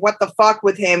what the fuck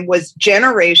with him was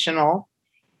generational.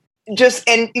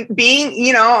 And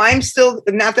being, I'm still,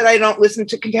 not that I don't listen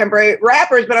to contemporary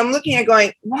rappers, but I'm looking at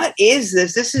going, what is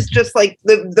this? This is just like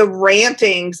the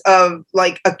rantings of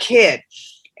a kid.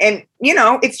 And,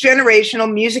 it's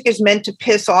generational. Music is meant to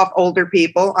piss off older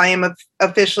people. I am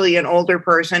officially an older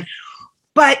person.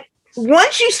 But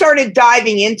once you started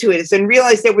diving into it and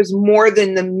realized there was more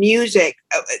than the music,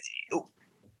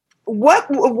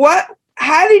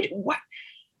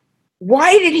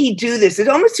 why did he do this? It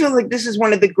almost feels like this is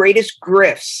one of the greatest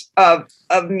grifts of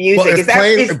music. Well,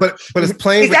 but it's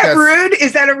playing. Is that rude?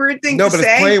 Is that a rude thing to say? No, but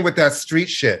it's playing with that street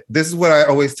shit. This is what I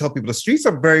always tell people. The streets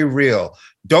are very real.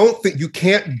 Don't think you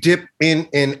can't dip in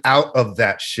and out of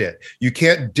that shit. You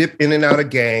can't dip in and out of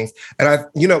gangs. And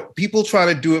people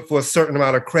try to do it for a certain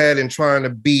amount of cred and trying to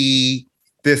be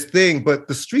this thing, but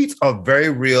the streets are very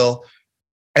real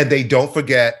and they don't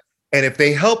forget. And if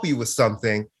they help you with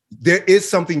something, there is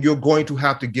something you're going to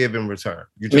have to give in return.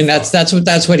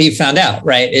 That's what he found out,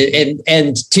 right?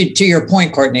 And to your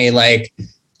point, Courtney,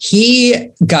 he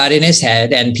got in his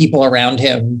head, and people around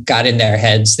him got in their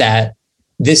heads that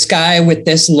this guy with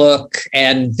this look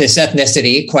and this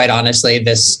ethnicity, quite honestly,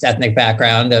 this ethnic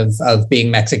background of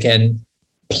being Mexican,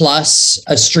 plus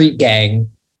a street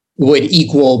gang would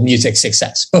equal music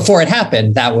success. Before it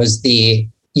happened, that was the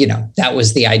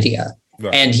idea.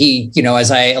 Right. And he,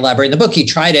 as I elaborate in the book, he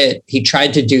tried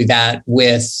to do that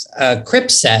with a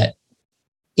Crip set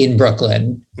in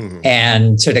Brooklyn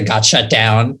and sort of got shut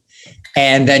down,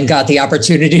 and then got the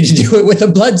opportunity to do it with a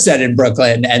Blood set in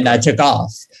Brooklyn, and that took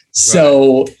off.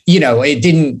 So,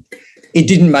 it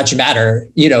didn't much matter,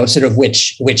 sort of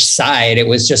which side. It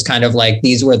was just kind of like,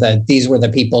 these were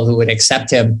the people who would accept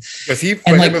him. Because him,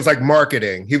 it was like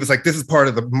marketing. He was like, this is part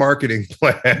of the marketing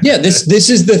plan. Yeah, this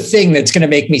is the thing that's going to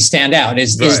make me stand out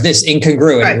is this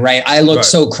incongruity, right? I look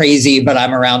so crazy, but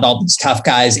I'm around all these tough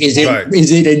guys. Is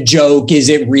it a joke? Is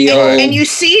it real? And you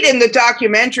see it in the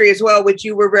documentary as well, which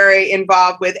you were very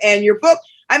involved with, and your book.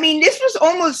 I mean, this was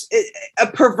almost a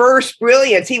perverse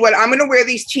brilliance. He went, I'm going to wear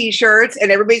these T-shirts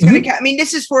and everybody's going to,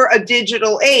 this is for a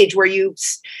digital age where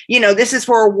this is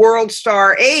for a world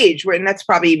star age, and that's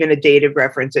probably even a dated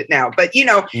reference it now. But, he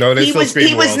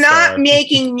was not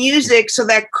making music so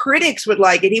that critics would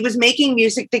like it. He was making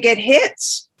music to get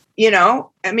hits, is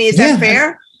that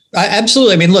fair?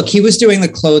 Absolutely. I mean, look, he was doing the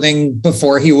clothing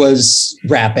before he was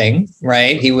rapping,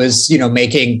 right? He was,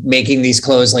 making these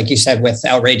clothes, like you said, with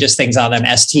outrageous things on them,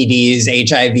 STDs,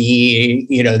 HIV,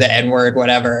 the N-word,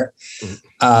 whatever.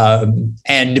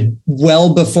 And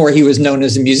well before he was known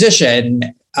as a musician,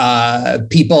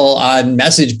 people on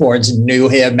message boards knew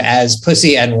him as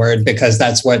Pussy N-word because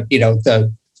that's what, the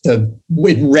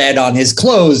read on his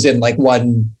clothes in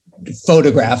one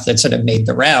photograph that sort of made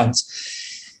the rounds.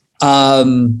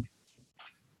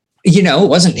 It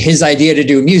wasn't his idea to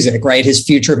do music, right? His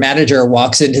future manager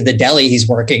walks into the deli he's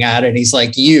working at and he's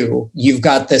like, you've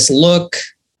got this look,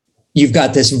 you've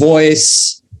got this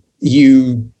voice,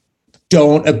 you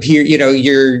don't appear,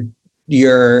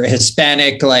 you're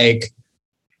Hispanic,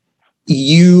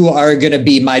 you are going to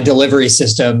be my delivery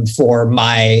system for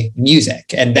my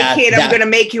music. And I'm going to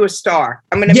make you a star.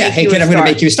 I'm going to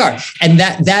make you a star. And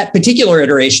that particular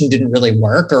iteration didn't really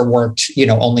work, or worked,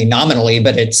 only nominally,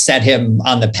 but it set him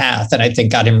on the path. And I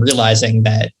think got him realizing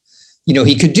that,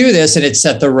 he could do this, and it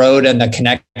set the road and the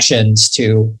connections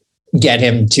to get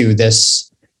him to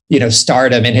this,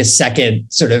 stardom in his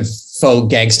second sort of faux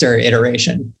gangster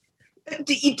iteration.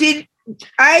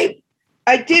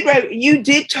 I did. You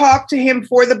did talk to him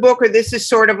for the book, or this is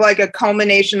sort of like a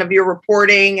culmination of your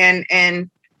reporting, and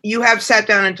you have sat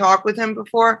down and talked with him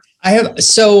before? I have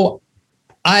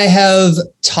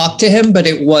talked to him, but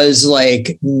it was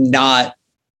like not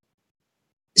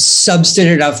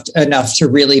substantive enough to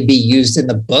really be used in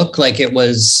the book. Like, it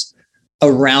was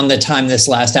around the time this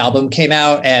last album came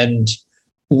out, and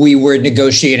we were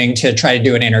negotiating to try to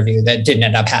do an interview that didn't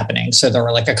end up happening. So there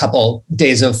were like a couple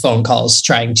days of phone calls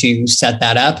trying to set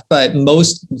that up. But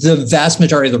the vast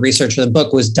majority of the research for the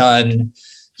book was done.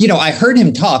 I heard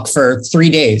him talk for 3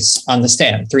 days on the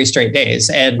stand, 3 straight days.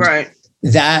 And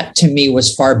that to me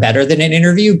was far better than an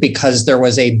interview, because there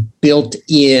was a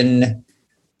built-in,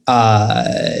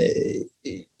 there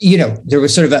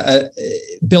was sort of a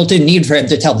built-in need for him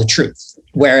to tell the truth.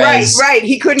 Whereas, right.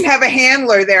 He couldn't have a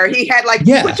handler there. He had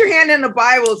put your hand in the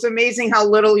Bible. It's amazing how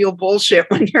little you'll bullshit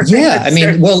when you're. Yeah. I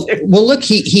mean, well, look,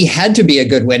 he had to be a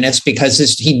good witness because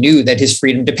he knew that his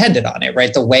freedom depended on it,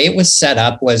 right? The way it was set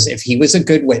up was, if he was a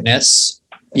good witness,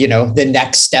 the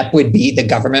next step would be the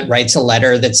government writes a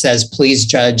letter that says, please,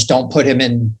 judge, don't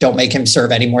make him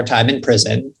serve any more time in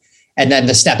prison. And then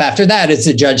the step after that is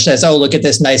the judge says, oh, look at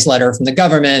this nice letter from the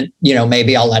government.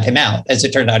 Maybe I'll let him out. As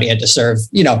it turned out, he had to serve,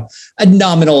 a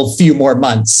nominal few more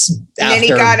months after. And then he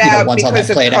got out once all that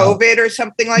played out. COVID or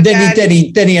something like that.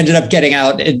 Then he ended up getting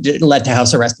out and led to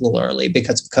house arrest a little early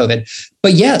because of COVID.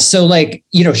 But yeah, so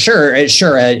sure,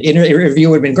 an interview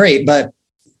would have been great. But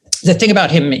the thing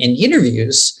about him in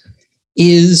interviews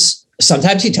is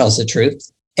sometimes he tells the truth.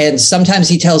 And sometimes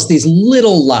he tells these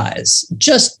little lies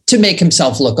just to make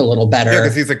himself look a little better. Yeah,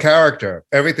 because he's a character.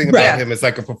 Everything about him is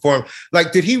like a performance.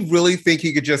 Like, did he really think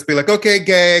he could just be like, okay,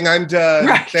 gang, I'm done.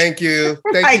 Right. Thank you.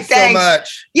 Thank you so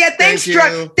much. Yeah, thanks,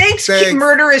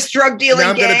 murderous drug dealing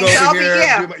now gang. I'm gonna go over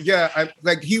here.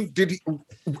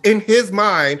 In his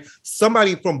mind,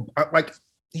 somebody from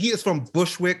he is from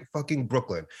Bushwick, fucking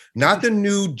Brooklyn, not the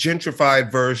new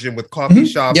gentrified version with coffee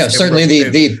shops. Yeah, certainly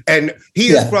and he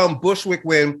is from Bushwick.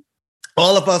 When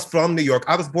all of us from New York,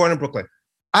 I was born in Brooklyn.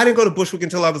 I didn't go to Bushwick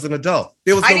until I was an adult.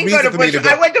 There was no reason for me to go.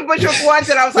 I went to Bushwick once,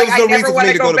 and I was like, I never want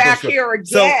to go back here again.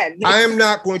 So I am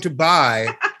not going to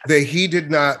buy that he did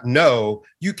not know.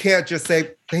 You can't just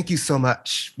say, thank you so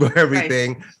much for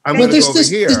everything. Right. I'm going to go over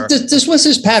here. This was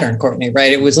his pattern, Courtney,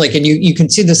 right? It was like, and you can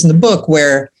see this in the book,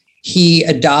 where he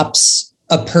adopts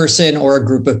a person or a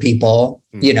group of people,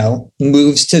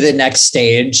 moves to the next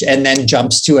stage, and then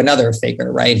jumps to another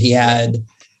figure, right? He had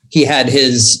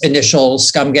his initial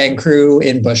Scum Gang crew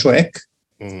in Bushwick.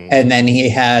 And then he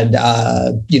had,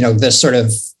 this sort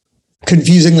of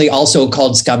confusingly also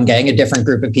called Scum Gang, a different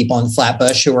group of people in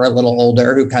Flatbush who were a little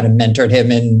older, who kind of mentored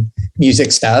him in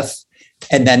music stuff.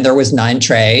 And then there was 9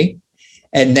 Trey.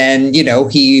 And then,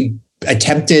 he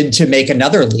attempted to make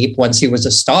another leap once he was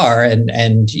a star. And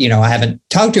I haven't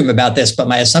talked to him about this, but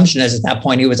my assumption is at that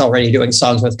point he was already doing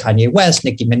songs with Kanye West,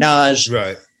 Nicki Minaj.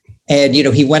 Right. And,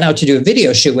 he went out to do a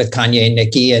video shoot with Kanye and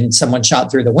Nicki, and someone shot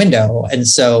through the window. And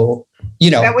so,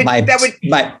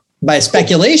 my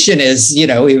speculation is,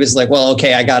 he was like, well,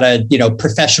 okay, I got to,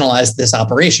 professionalize this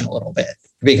operation a little bit,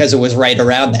 because it was right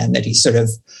around then that he sort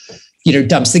of,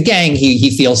 dumps the gang.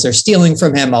 He feels they're stealing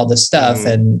from him, all this stuff.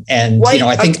 And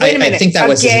I think that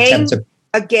was his attempt to.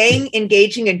 A gang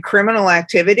engaging in criminal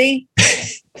activity.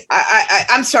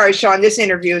 I'm sorry, Sean, this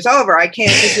interview is over. I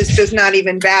can't, this is not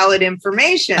even valid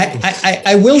information.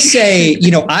 I will say,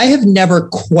 I have never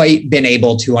quite been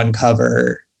able to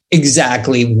uncover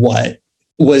exactly what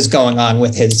was going on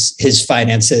with his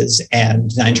finances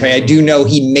and 9 Trey. I do know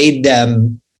he made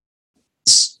them,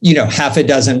 half a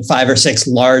dozen, 5 or 6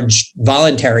 large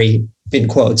voluntary, in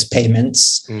quotes,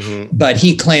 payments. But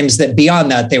he claims that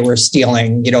beyond that, they were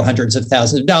stealing, hundreds of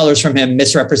thousands of dollars from him,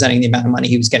 misrepresenting the amount of money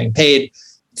he was getting paid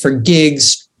for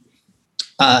gigs.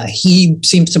 He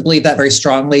seems to believe that very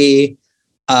strongly.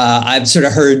 I've sort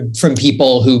of heard from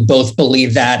people who both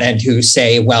believe that and who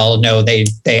say, well, no, they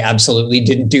absolutely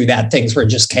didn't do that. Things were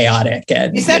just chaotic.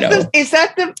 And in the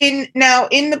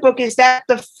book, is that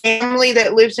the family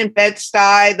that lives in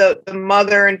Bed-Stuy, the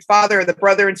mother and father, the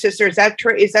brother and sister? Is that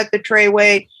the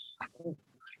Treyway?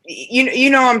 You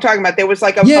know what I'm talking about. There was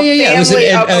like a family,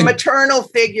 a maternal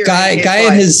figure. Guy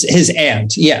and his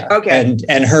aunt. Yeah. Okay.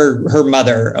 And her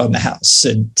mother owned the house.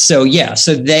 And so,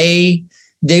 so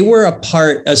they were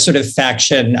a sort of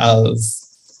faction of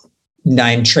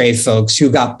 9 Trey folks who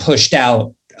got pushed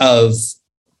out of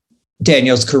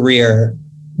Daniel's career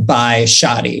by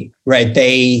Shotti, right?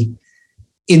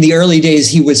 In the early days,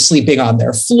 he was sleeping on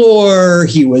their floor.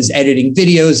 He was editing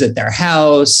videos at their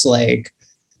house.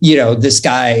 This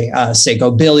guy,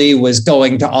 Seiko Billy, was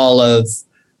going to all of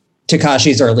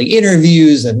Tekashi's early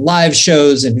interviews and live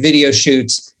shows and video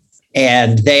shoots.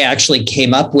 And they actually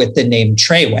came up with the name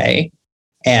Treyway.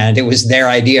 And it was their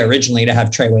idea originally to have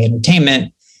Treyway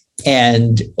Entertainment.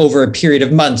 And over a period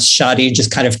of months, Shadi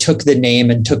just kind of took the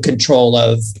name and took control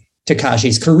of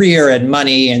Tekashi's career and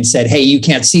money and said, hey, you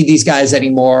can't see these guys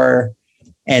anymore,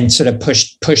 and sort of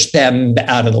pushed them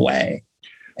out of the way.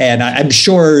 And I'm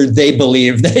sure they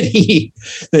believe that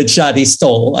Shadi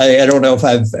stole. I don't know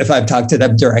if I've talked to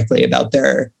them directly about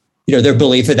their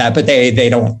belief in that, but they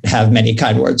don't have many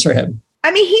kind words for him.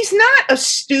 I mean, he's not a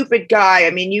stupid guy. I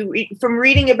mean, from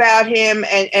reading about him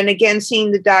and again,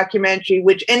 seeing the documentary,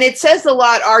 and it says a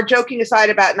lot, our joking aside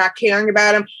about not caring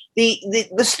about him,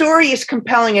 the story is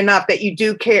compelling enough that you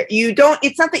do care.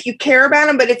 It's not that you care about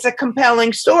him, but it's a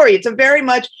compelling story. It's a very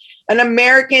much an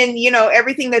American,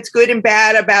 everything that's good and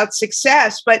bad about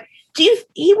success. But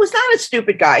he was not a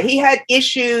stupid guy. He had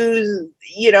issues,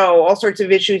 all sorts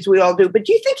of issues we all do. But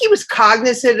do you think he was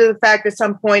cognizant of the fact at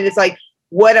some point it's like,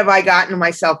 what have I gotten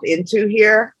myself into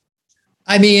here?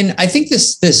 I mean, I think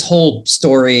this whole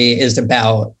story is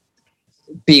about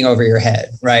being over your head,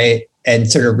 right? And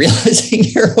sort of realizing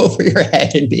you're over your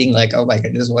head and being like, oh my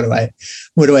goodness, what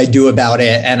do I do about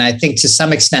it? And I think to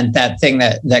some extent that thing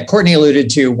that Courtney alluded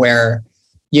to, where,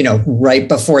 right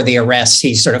before the arrest,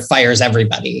 he sort of fires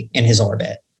everybody in his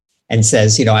orbit and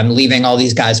says, I'm leaving all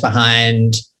these guys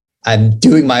behind. I'm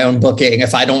doing my own booking.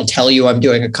 If I don't tell you I'm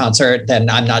doing a concert,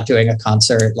 then I'm not doing a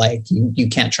concert. Like you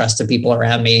can't trust the people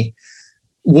around me,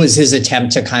 was his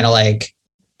attempt to kind of like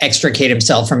extricate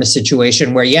himself from a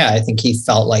situation where, I think he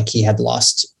felt like he had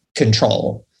lost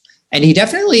control. And he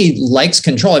definitely likes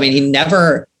control. I mean, he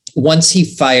never, once he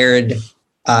fired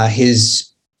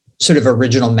his sort of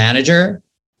original manager,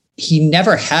 he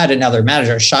never had another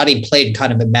manager. Shadi played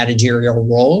kind of a managerial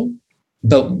role,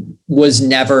 but was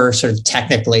never sort of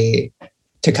technically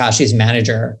Tekashi's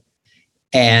manager.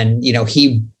 And,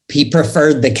 he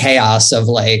preferred the chaos of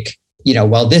like,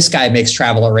 well, this guy makes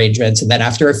travel arrangements. And then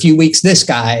after a few weeks, this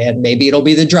guy, and maybe it'll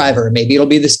be the driver, maybe it'll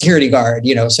be the security guard,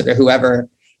 sort of whoever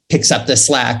picks up the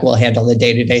slack will handle the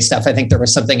day-to-day stuff. I think there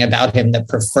was something about him that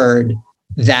preferred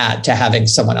that to having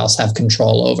someone else have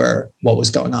control over what was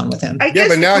going on with him.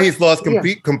 But now he's lost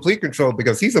complete control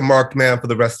because he's a marked man for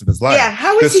the rest of his life. Yeah,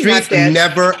 how is the he not streets dead?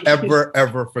 never, ever,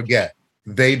 ever forget.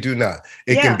 They do not.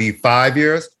 It can be 5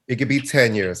 years. It could be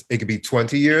 10 years. It could be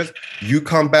 20 years. You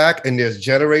come back and there's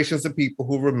generations of people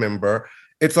who remember.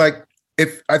 It's like,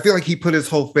 I feel like he put his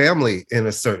whole family in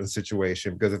a certain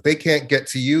situation, because if they can't get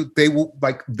to you, they will.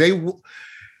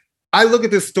 I look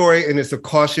at this story and it's a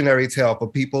cautionary tale for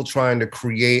people trying to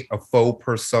create a faux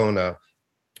persona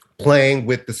playing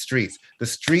with the streets. The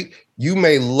street, you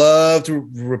may love to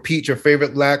repeat your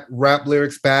favorite rap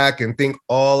lyrics back and think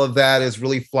all of that is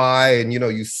really fly. And,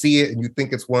 you see it and you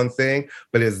think it's one thing,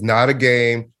 but it's not a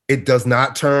game. It does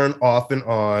not turn off and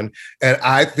on. And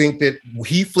I think that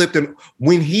he flipped, and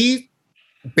when he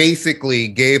basically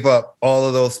gave up all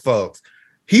of those folks,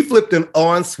 he flipped an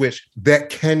on switch that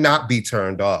cannot be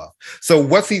turned off. So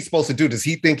what's he supposed to do? Does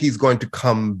he think he's going to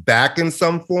come back in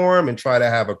some form and try to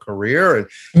have a career and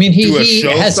do a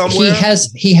show somewhere?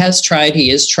 He has tried.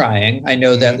 He is trying. I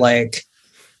know that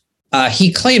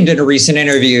he claimed in a recent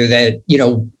interview that,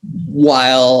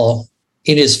 while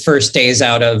in his first days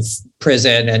out of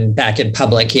prison and back in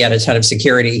public, he had a ton of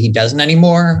security. He doesn't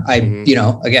anymore.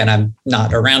 Again, I'm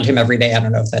not around him every day. I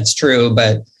don't know if that's true,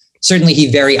 but certainly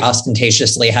he very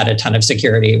ostentatiously had a ton of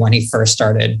security when he first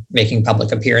started making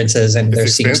public appearances. And there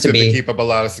seems to be keep up a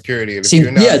lot of security. And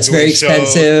it's very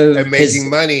expensive and making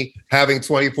money, having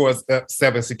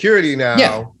 24/7 security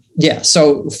now. Yeah.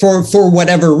 So for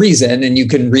whatever reason, and you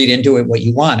can read into it what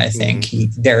you want, I think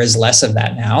there is less of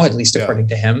that now, at least according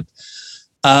to him.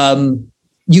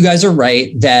 You guys are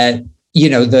right that,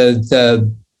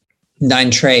 the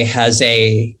 9 Trey has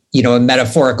a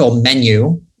metaphorical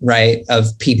menu, right, of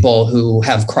people who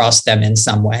have crossed them in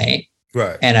some way.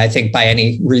 Right. And I think by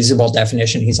any reasonable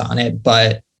definition, he's on it.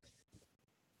 But,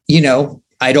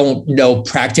 I don't know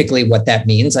practically what that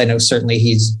means. I know certainly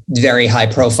he's very high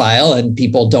profile and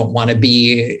people don't want to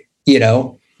be,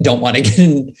 don't want to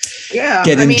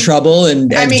get in trouble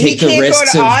and take the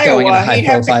risks of going in a high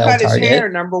profile target. His hair,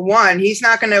 number one. He's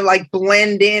not going to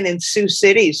blend in Sioux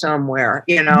City somewhere,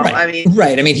 Right.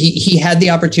 Right. I mean, he had the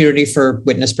opportunity for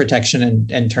witness protection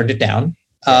and turned it down.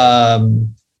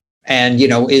 And,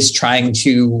 is trying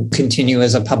to continue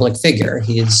as a public figure.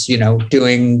 He is,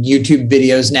 doing YouTube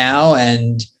videos now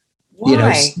and,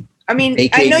 Why? I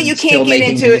know you can't get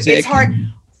into it. It's hard.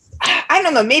 I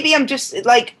don't know. Maybe I'm just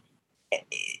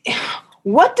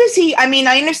What does he, I mean,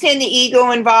 I understand the ego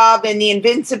involved and the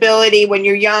invincibility. When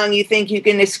you're young, you think you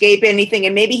can escape anything.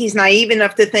 And maybe he's naive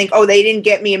enough to think, oh, they didn't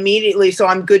get me immediately, so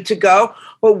I'm good to go.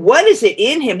 But what is it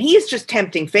in him? He is just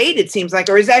tempting fate, it seems like.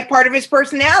 Or is that part of his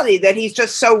personality, that he's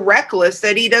just so reckless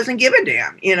that he doesn't give a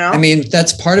damn, you know? I mean,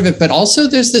 that's part of it. But also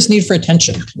there's this need for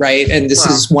attention, right? And this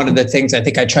is one of the things I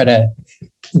think I try to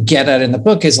get at in the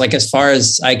book is, like, as far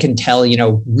as I can tell, you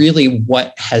know, really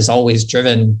what has always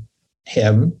driven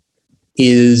him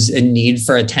is a need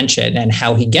for attention, and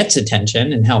how he gets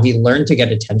attention and how he learned to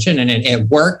get attention. And it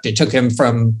worked. It took him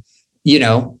from, you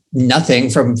know, nothing,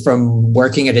 from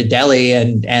working at a deli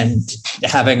and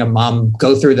having a mom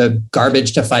go through the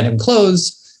garbage to find him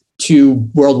clothes, to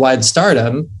worldwide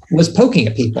stardom, was poking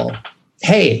at people.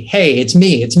 Hey, it's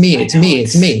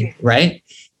me. Right.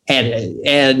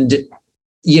 And,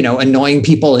 you know, annoying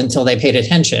people until they paid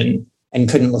attention and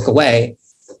couldn't look away.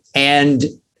 And,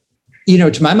 you know,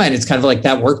 to my mind, it's kind of like,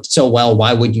 that worked so well,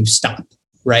 why would you stop?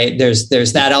 Right. There's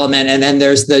that element. And then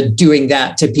there's the doing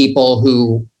that to people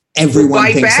who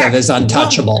everyone thinks of as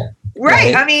untouchable.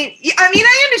 Right. I mean,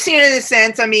 I understand in a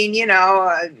sense. I mean, you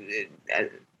know,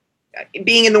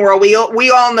 being in the world,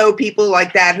 we all know people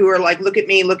like that who are like, look at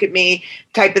me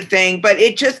type of thing. But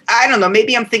it just, I don't know,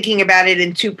 maybe I'm thinking about it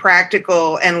in too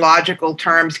practical and logical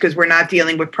terms, because we're not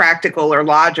dealing with practical or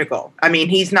logical. I mean,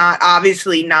 he's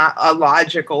obviously not a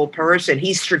logical person.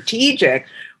 He's strategic,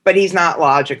 but he's not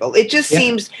logical. It just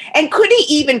seems, and could he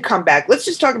even come back? Let's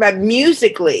just talk about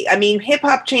musically. I mean, hip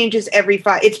hop changes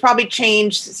it's probably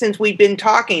changed since we've been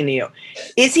talking to you.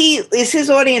 Is his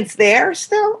audience there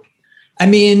still? I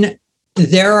mean,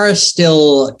 there are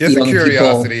still young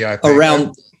curiosity, I think,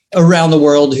 around the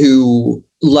world who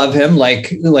love him, like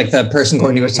the person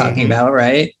Courtney was talking about,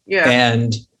 right? Yeah.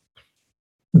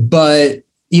 But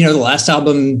you know, the last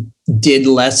album did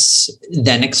less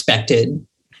than expected.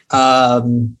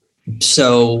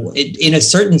 So in a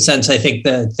certain sense, I think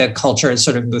the culture has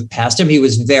sort of moved past him. He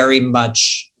was very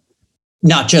much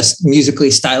not just musically,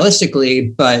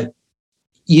 stylistically, but,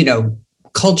 you know,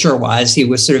 culture-wise, he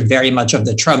was sort of very much of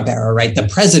the Trump era, right? The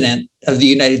president of the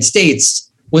United States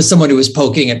was someone who was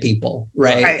poking at people,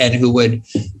 right? And who would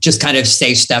just kind of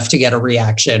say stuff to get a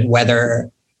reaction, whether,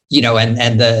 you know,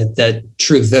 and the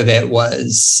truth of it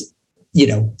was, you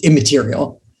know,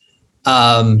 immaterial,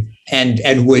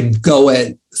 and would go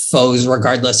at foes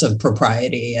regardless of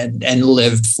propriety, and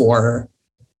lived for,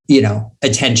 you know,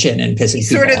 attention and pissing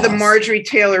people off. Sort of the Marjorie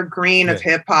Taylor Greene of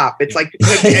hip hop. It's like,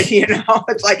 you know,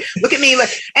 it's like, look at me.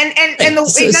 And not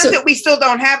that we still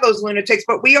don't have those lunatics,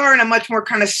 but we are in a much more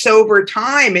kind of sober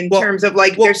time in terms of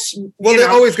like, they're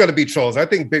always going to be trolls. I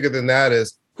think bigger than that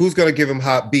is who's going to give him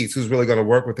hot beats, who's really going to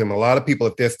work with him. A lot of people,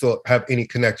 if they still have any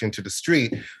connection to the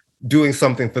street, doing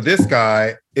something for this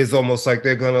guy is almost like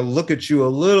they're going to look at you a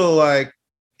little like,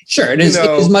 sure, it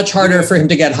is much harder for him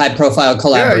to get high profile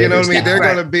collaborators. Yeah, you know what I mean? Now. They're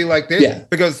going to be like this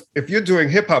because if you're doing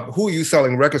hip hop, who are you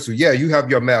selling records to? Yeah, you have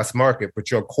your mass market,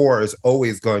 but your core is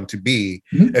always going to be,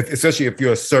 especially if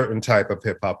you're a certain type of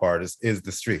hip hop artist, is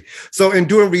the street. So in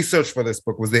doing research for this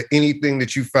book, was there anything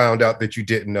that you found out that you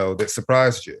didn't know that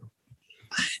surprised you?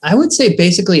 I would say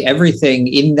basically everything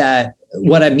in that.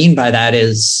 What I mean by that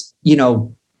is, you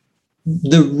know,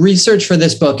 the research for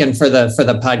this book and for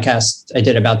the podcast I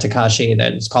did about Tekashi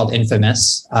that is called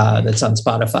Infamous, that's on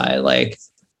Spotify, like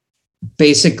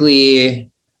basically,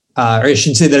 or I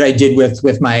should say that I did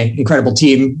with my incredible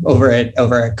team over at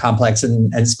Complex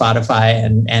and Spotify,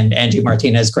 and Angie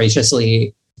Martinez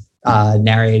graciously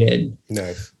narrated.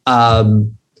 Nice.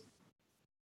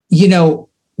 You know,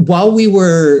 while we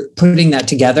were putting that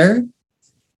together,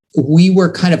 we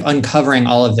were kind of uncovering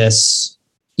all of this,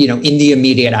 you know, in the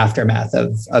immediate aftermath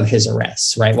of his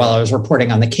arrests, right? While I was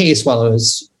reporting on the case, while I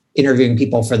was interviewing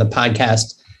people for the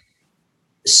podcast,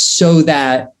 so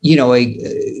that, you know,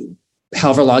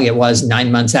 however long it was,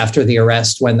 9 months after the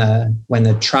arrest, when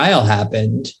the trial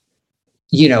happened,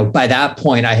 you know, by that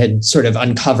point I had sort of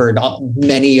uncovered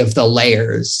many of the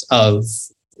layers of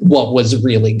what was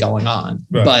really going on.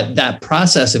 Right. But that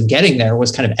process of getting there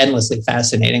was kind of endlessly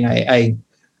fascinating. I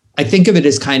think of it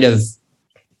as kind of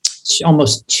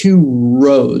almost two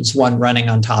roads, one running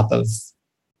on top of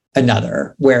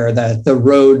another, where the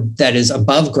road that is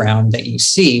above ground that you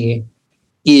see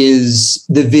is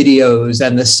the videos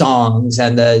and the songs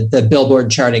and the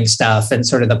Billboard charting stuff and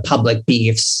sort of the public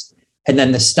beefs. And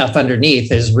then the stuff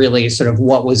underneath is really sort of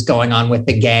what was going on with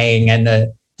the gang and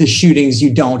the shootings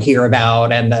you don't hear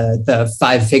about, and the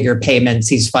 5-figure payments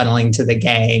he's funneling to the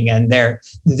gang, and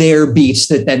their beefs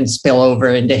that then spill over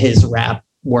into his rap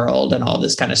world and all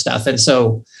this kind of stuff. And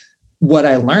so what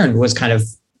I learned was kind of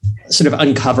sort of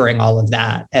uncovering all of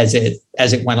that as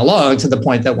it went along, to the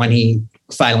point that when he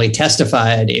finally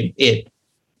testified, it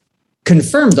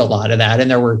confirmed a lot of that. And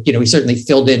there were, we certainly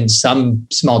filled in some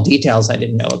small details I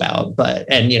didn't know about,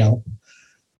 and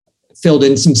filled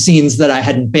in some scenes that I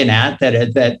hadn't been at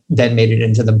that then made it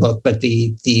into the book. But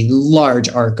the large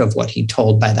arc of what he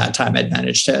told by that time, we'd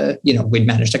managed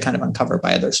to kind of uncover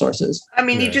by other sources. I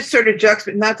mean, you just sort of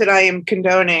not that I am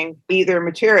condoning either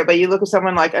material, but you look at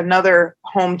someone like another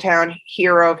hometown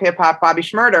hero of hip hop, Bobby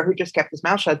Shmurda, who just kept his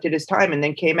mouth shut, did his time, and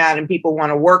then came out and people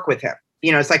want to work with him.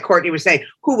 It's like Courtney was saying,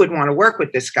 who would want to work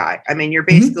with this guy? I mean, you're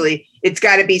basically, it's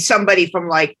got to be somebody from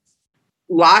like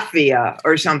Latvia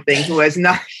or something who has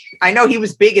not. I know he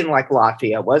was big in like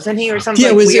Latvia, wasn't he, or something?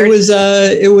 Yeah,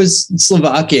 it was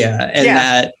Slovakia, and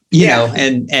that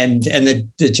and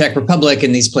the Czech Republic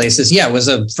and these places. Yeah, it was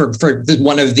for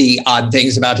one of the odd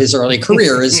things about his early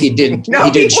career is he did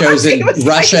shows in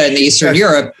Russia and Eastern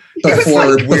Europe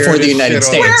before the United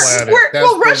States.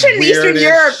 Russia and Eastern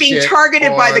Europe being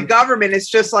targeted by the government is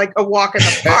just like a walk in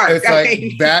the park. It's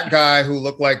like that guy who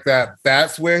looked like that.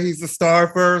 That's where he's a star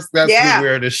first. That's the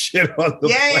weirdest shit on the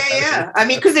planet. Yeah. I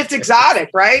mean, because it's exotic,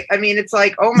 right? I mean, it's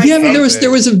like, oh my. Yeah, I mean, there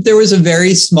was a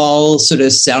very small sort of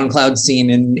SoundCloud scene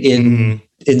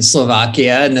in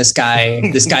Slovakia, and this guy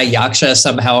Yaksha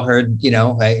somehow heard,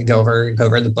 I go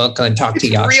over the book and talk to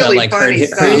Yaksha, really heard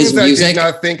his music. I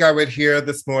did not think I would hear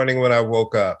this morning when I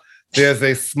woke up. There's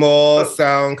a small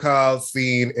SoundCloud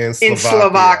scene in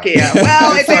Slovakia.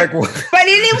 Well, but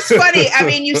it was funny. I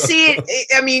mean, you see it.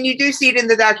 I mean, you do see it in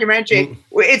the documentary.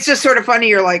 It's just sort of funny.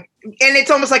 You're like, and it's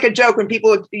almost like a joke when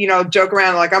people, joke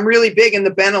around like, I'm really big in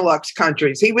the Benelux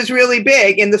countries. He was really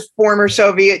big in the former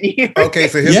Soviet Union. Okay,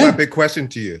 so here's my big question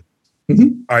to you.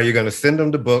 Mm-hmm. Are you going to send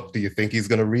him the book? Do you think he's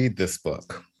going to read this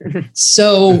book?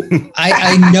 So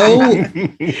I know.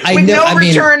 With no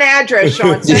return address,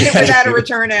 Sean. Send it without a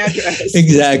return address.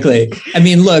 Exactly. I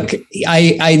mean, look,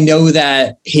 I know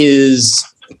that his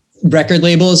record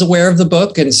label is aware of the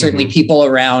book, and certainly people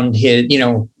around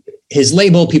his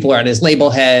label, people around his label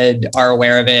head are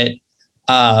aware of it.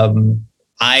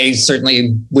 I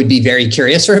certainly would be very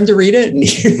curious for him to read it and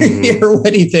hear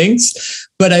what he thinks.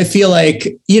 But I feel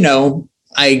like,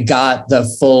 I got the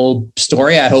full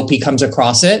story. I hope he comes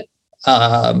across it.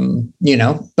 But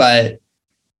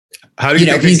how do you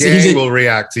think the gang will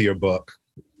react to your book?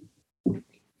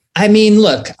 I mean,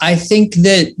 look, I think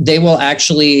that they will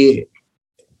actually,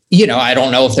 I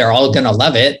don't know if they're all going to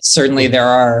love it. Certainly there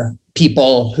are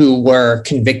people who were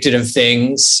convicted of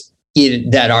things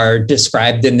that are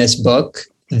described in this book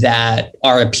that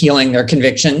are appealing their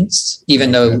convictions,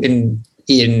 even though in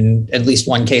at least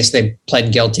one case they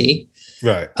pled guilty,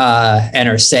 right? And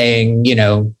are saying,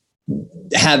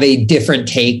 have a different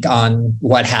take on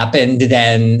what happened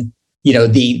than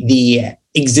the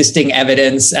existing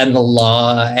evidence and the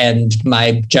law and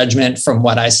my judgment from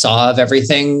what I saw of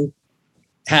everything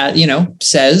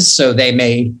says. So they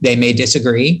may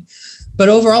disagree, but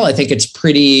overall, I think it's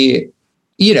pretty.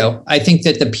 I think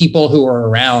that the people who are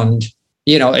around,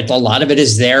 a lot of it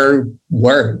is their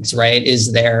words, right?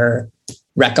 Is their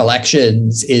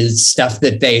recollections, is stuff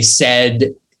that they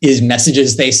said, is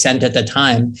messages they sent at the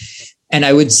time. And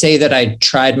I would say that I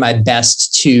tried my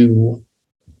best to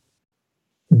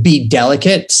be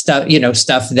delicate stuff,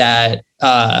 stuff that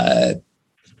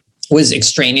was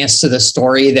extraneous to the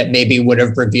story that maybe would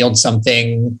have revealed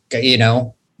something,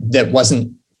 that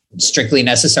wasn't strictly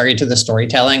necessary to the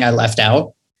storytelling. I left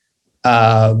out.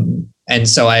 And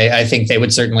so I think they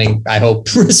would certainly, I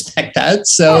hope, respect that.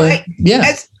 So,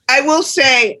 I will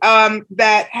say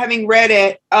that having read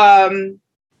it,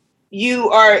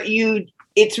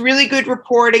 it's really good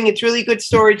reporting. It's really good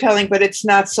storytelling, but it's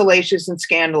not salacious and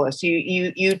scandalous.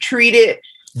 You treat it.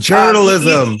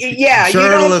 Journalism.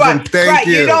 Journalism.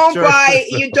 You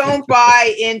don't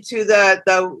buy into the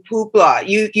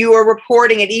hoopla. You are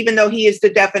reporting it, even though he is the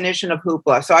definition of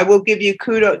hoopla. So I will give you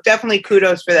kudos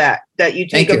for that. That you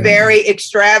take a very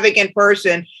extravagant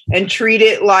person and treat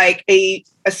it like a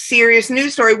serious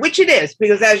news story, which it is,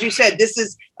 because as you said, this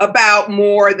is about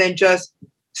more than just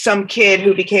some kid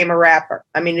who became a rapper.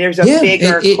 I mean, there's a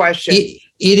bigger question.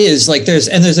 It is like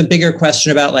there's a bigger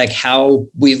question about like how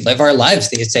we live our lives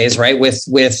these days, right? With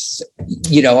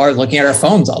our looking at our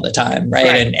phones all the time,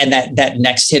 right? And that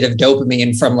next hit of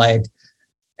dopamine from like,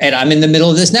 and I'm in the middle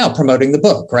of this now promoting the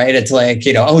book, right? It's like,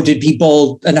 did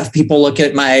enough people look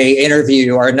at my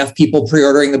interview, or enough people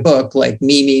pre-ordering the book? Like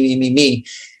me.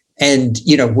 And,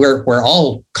 we're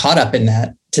all caught up in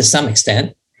that to some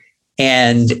extent.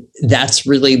 And that's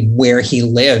really where he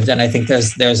lived. And I think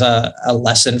there's a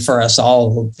lesson for us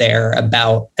all there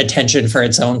about attention for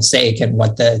its own sake and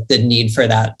what the need for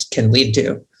that can lead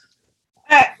to.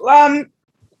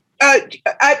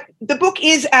 The book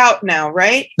is out now,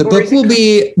 right? The book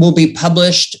will be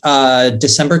published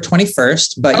December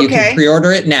 21st, but you can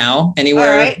pre-order it now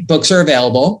anywhere books are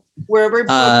available. Wherever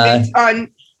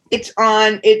it's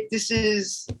on. This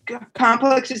is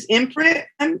Complex's imprint.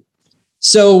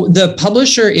 So the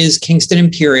publisher is Kingston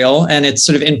Imperial, and it's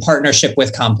sort of in partnership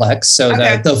with Complex. So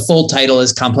the full title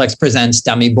is Complex Presents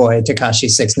Dummy Boy, Tekashi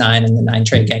 6ix9ine, and the 9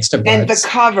 Train Gangsta Bloods. And the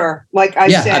cover, like I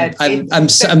said.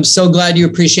 I'm so glad you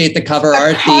appreciate the cover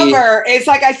art. The cover is,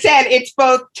 like I said, it's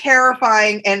both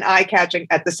terrifying and eye-catching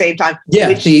at the same time. Yeah,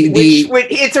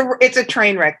 it's a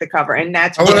train wreck, the cover, and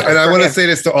that's. I want to say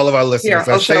this to all of our listeners.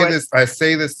 I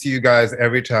say this to you guys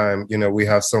every time we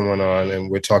have someone on and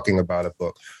we're talking about a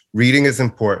book. Reading is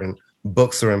important.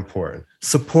 Books are important.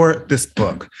 Support this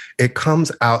book. It comes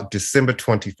out December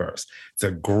 21st. It's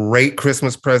a great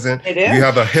Christmas present. It is. You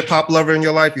have a hip hop lover in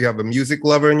your life. You have a music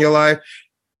lover in your life.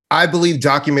 I believe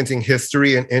documenting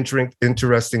history and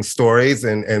interesting stories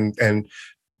and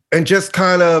just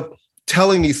kind of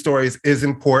telling these stories is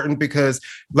important because,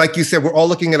 like you said, we're all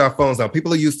looking at our phones now.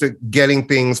 People are used to getting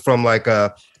things from like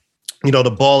the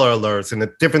baller alerts and the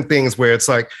different things where it's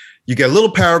like, you get a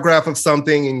little paragraph of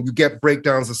something and you get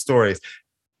breakdowns of stories.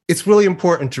 It's really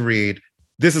important to read.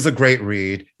 This is a great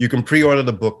read. You can pre-order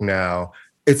the book now.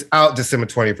 It's out December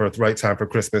 21st, right time for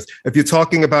Christmas. If you're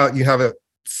talking about you have a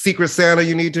Secret Santa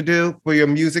you need to do for your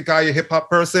music guy, your hip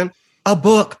hop person, a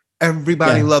book.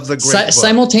 Everybody loves a great book.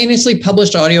 Simultaneously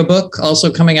published audiobook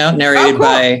also coming out, narrated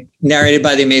by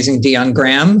the amazing Dion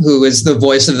Graham, who is the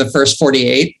voice of the first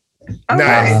 48.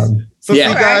 Nice. So you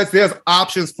guys, there's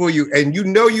options for you. And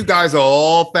you guys are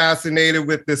all fascinated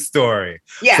with this story.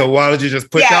 Yeah. So why don't you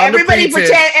just put down everybody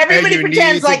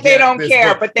pretends like they don't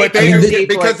care, but they care deeply.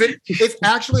 Because it's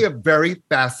actually a very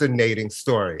fascinating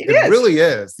story. It really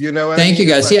is. Thank you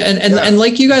guys. And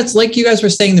like you guys were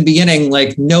saying in the beginning,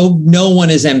 like no one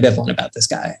is ambivalent about this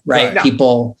guy, right? No.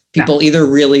 People either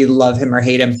really love him or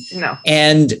hate him. No.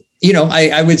 And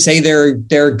I would say there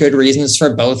are good reasons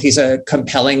for both. He's a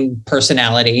compelling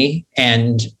personality,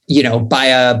 and by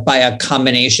a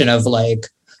combination of like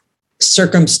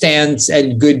circumstance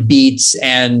and good beats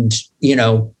and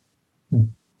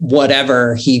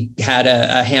whatever, he had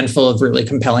a handful of really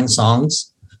compelling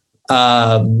songs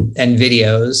and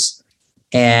videos,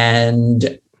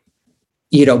 and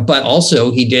but also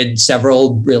he did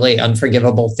several really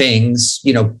unforgivable things,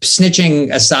 snitching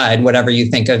aside, whatever you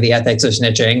think of the ethics of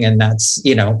snitching. And that's,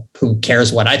 who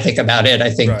cares what I think about it? I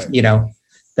think,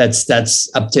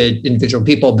 that's up to individual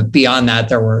people. But beyond that,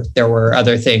 there were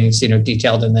other things,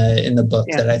 detailed in the book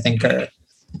that I think are,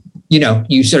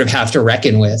 you sort of have to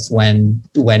reckon with when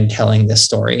telling this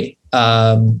story.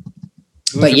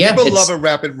 But people love a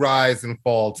rapid rise and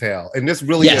fall tale, and this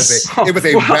really is it was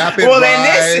a rapid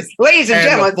rise. Ladies and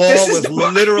gentlemen, the fall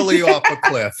was literally off a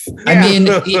cliff. I mean,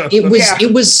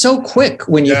 it was so quick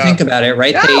when you think about it,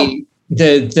 right? No.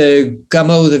 The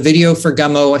Gummo, the video for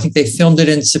Gummo, I think they filmed it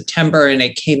in September and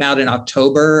it came out in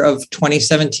October of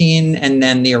 2017, and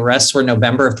then the arrests were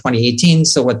November of 2018.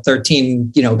 So about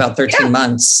 13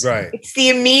 months. Right. It's the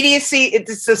immediacy.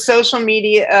 It's the social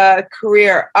media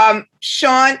career.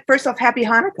 Sean, first off, happy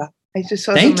Hanukkah. I just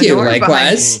saw. Thank you.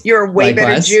 Likewise. You're a way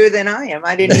better Jew than I am.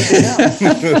 I didn't even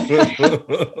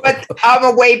know.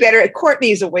 But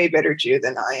Courtney's a way better Jew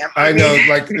than I am. I know.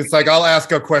 It's like I'll ask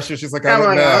her a question. She's like, I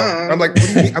don't know. I'm like,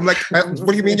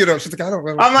 what do you mean you don't? She's like, I don't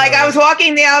know. I'm like, I was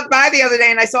walking by the other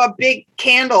day and I saw a big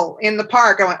candle in the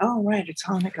park. I went, oh right, it's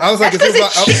Hanukkah. I was like,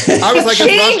 it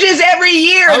changes every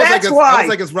year. That's why. I was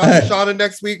like, is Rosh Hashanah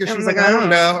next week? And she's like, I don't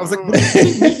know. I was like,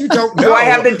 you don't know. Do I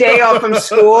have the day off from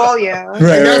school? Yeah.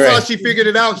 Right. She figured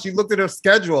it out. She looked at her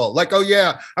schedule. Like, oh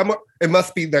yeah, it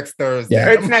must be next Thursday. Yeah.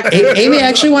 It's next Thursday. Amy, I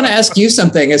actually want to ask you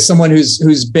something as someone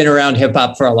who's been around hip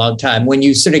hop for a long time. When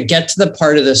you sort of get to the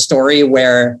part of the story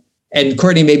where, and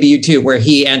Courtney, maybe you too, where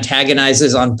he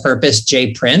antagonizes on purpose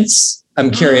Jay Prince, I'm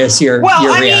curious your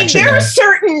reaction. There are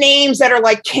certain names that are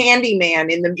like Candyman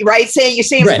in the right. You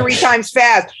say them 3 times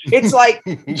fast. It's like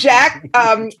Jack,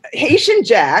 Haitian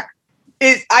Jack.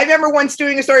 I remember once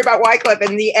doing a story about Wyclef,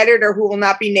 and the editor, who will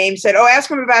not be named, said, oh, ask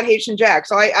him about Haitian Jack.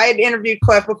 So I had interviewed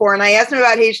Clef before, and I asked him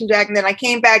about Haitian Jack, and then I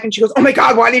came back, and she goes, oh my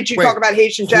God, why didn't you talk about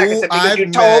Haitian Jack? I said, because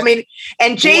you told me.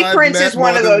 And Jay Prince is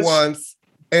one of those. Once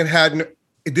and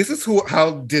this is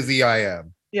how dizzy I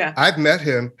am. Yeah. I've met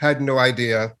him, had no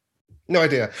idea.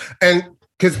 And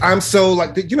because I'm so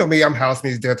like, me, I'm house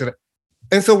music.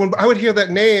 And so when I would hear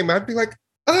that name, I'd be like,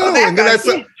 Oh, that and then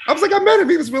guy, I was like, I met him.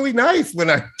 He was really nice when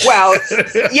I. Well,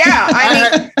 yeah,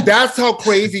 I mean, that's how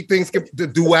crazy things get. The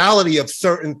duality of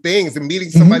certain things and meeting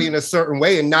somebody in a certain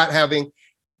way and not having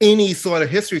any sort of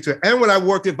history to it. And when I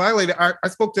worked at Violator, I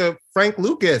spoke to Frank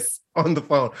Lucas on the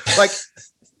phone. Like,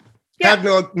 had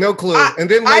no clue. And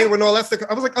then later when all that stuff,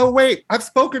 I was like, oh wait, I've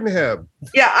spoken to him.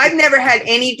 Yeah, I've never had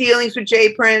any dealings with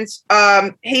J. Prince.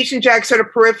 Haitian Jack sort of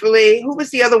peripherally. Who was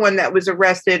the other one that was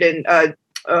arrested and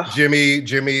Jimmy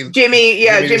Rose.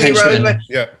 But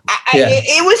yeah,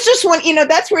 it was just one,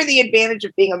 that's where the advantage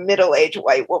of being a middle-aged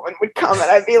white woman would come. And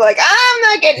I'd be like, I'm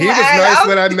not getting He was nice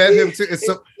when I met him too.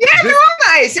 They're all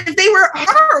nice. If they were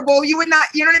horrible, you would not,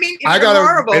 you know what I mean?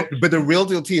 Horrible. But the real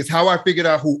deal is how I figured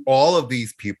out who all of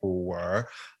these people were,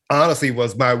 honestly,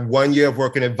 was my 1 year of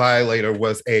working at Violator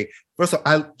was first of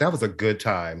all, that was a good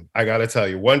time. I got to tell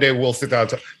you, one day we'll sit down.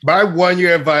 My 1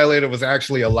 year at Violator was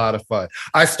actually a lot of fun.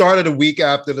 I started a week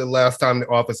after the last time the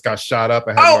office got shot up.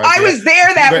 I was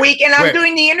there that week, and I'm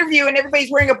doing the interview, and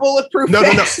everybody's wearing a bulletproof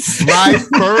vest.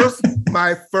 No.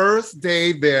 My first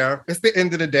day there, it's the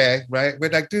end of the day, right? We're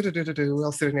like, we're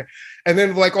all sitting there. And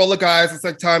then like all the guys, it's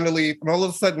like time to leave. And all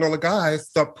of a sudden, all the guys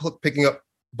start picking up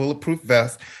bulletproof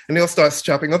vests, and they'll start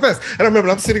strapping on vests. And I remember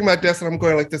I'm sitting at my desk and I'm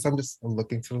going like this. I'm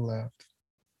looking to the left,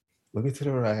 looking to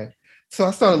the right. So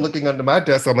I started looking under my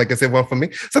desk. So I'm like, is there one for me?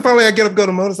 So finally I get up, go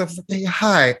to Mona's. I was like, hey,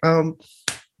 hi.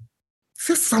 Is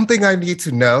this something I need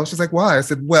to know? She's like, why? I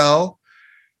said, well,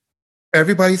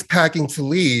 everybody's packing to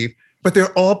leave, but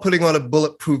they're all putting on a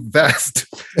bulletproof vest.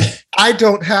 I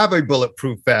don't have a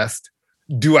bulletproof vest.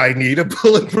 Do I need a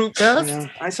bulletproof vest? Yeah,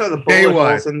 I saw the bullet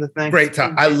holes in the thing. Great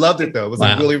time. I loved it though. It was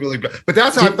really, really good. But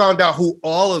that's how I found out who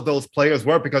all of those players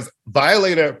were, because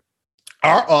Violator,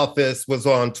 our office was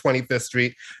on 25th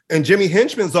Street, and Jimmy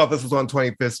Hinchman's office was on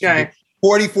 25th Street. Okay.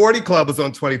 4040 Club was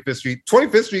on 25th Street.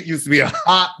 25th Street used to be a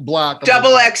hot block.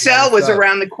 Double XL was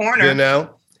around the corner.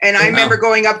 And I remember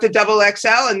going up to Double XL,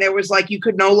 and there was like, you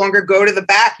could no longer go to the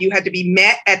back. You had to be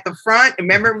met at the front.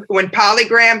 Remember when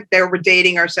Polygram, they were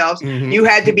dating ourselves. Mm-hmm. You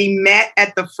had to be met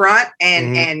at the front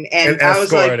and I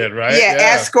was like, right?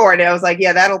 Escorted. I was like,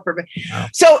 yeah, that'll prevent. Wow.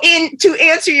 So to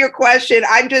answer your question,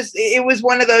 it was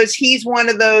one of those, he's one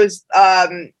of those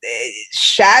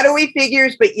shadowy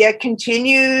figures, but yet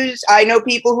continues. I know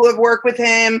people who have worked with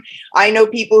him. I know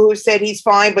people who said he's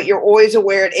fine, but you're always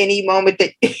aware at any moment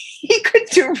that he could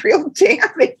do real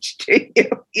damage to you,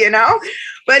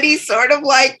 but he's sort of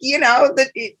like,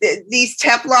 these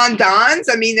Teflon Dons.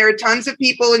 I mean, there are tons of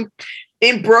people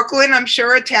in Brooklyn, I'm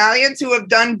sure Italians who have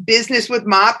done business with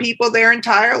mob people their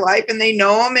entire life, and they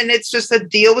know him, and it's just a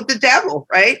deal with the devil,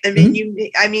 right? I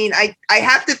mean, I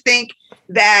have to think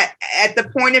that at the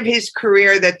point of his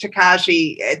career that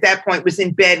Tekashi at that point was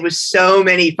in bed with so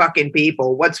many fucking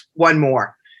people. What's one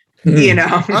more?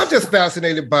 I'm just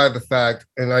fascinated by the fact,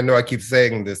 and I know I keep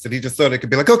saying this, that he just thought it could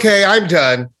be like, okay, I'm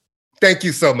done. Thank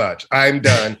you so much. I'm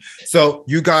done. So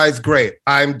you guys, great.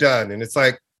 I'm done. And it's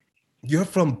like, you're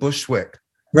from Bushwick.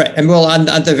 Right. And well, on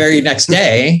the very next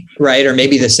day, right, or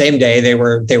maybe the same day, they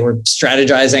were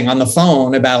strategizing on the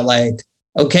phone about like,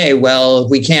 okay, well,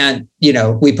 we can't,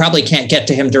 we probably can't get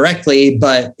to him directly,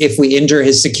 but if we injure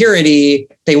his security,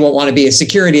 they won't want to be a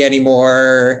security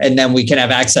anymore. And then we can have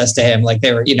access to him. Like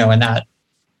they were, and that,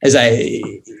 as I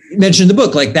mentioned in the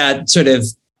book, like that sort of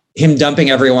him dumping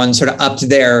everyone sort of upped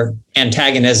their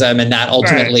antagonism, and that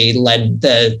ultimately led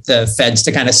the feds to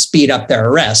kind of speed up their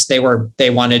arrest. They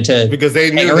wanted to, because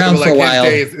they knew hang around for a while.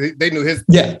 They knew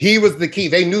he was the key.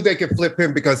 They knew they could flip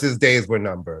him because his days were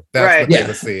numbered. That's what they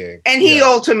were seeing. And he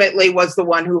ultimately was the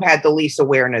one who had the least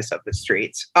awareness of the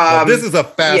streets. This is a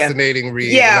fascinating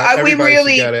read. Yeah, we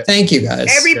really thank you guys.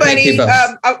 Everybody,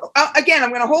 again, I'm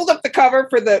going to hold up the cover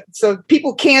so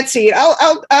people can't see it.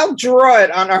 I'll draw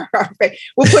it on our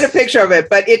page. We'll put a picture of it,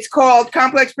 but it's called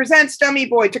Complex Presents Dummy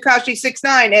Boy, Tekashi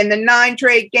 6ix9ine, and the 9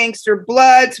 Trade Gangster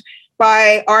Bloods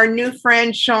by our new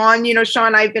friend, Sean.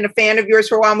 Sean, I've been a fan of yours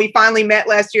for a while, and we finally met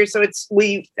last year. So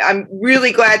I'm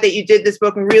really glad that you did this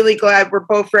book. I'm really glad. We're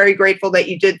both very grateful that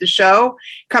you did the show.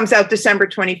 Comes out December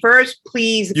 21st.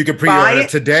 Please, you can pre-order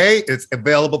today. It's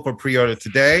available for pre-order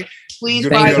today. Please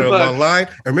buy the book online.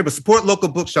 And remember, support local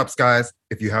bookshops, guys.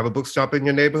 If you have a bookshop in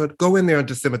your neighborhood, go in there on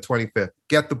December 25th.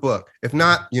 Get the book. If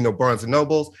not, Barnes &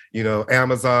 Nobles,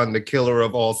 Amazon, the killer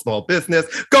of all small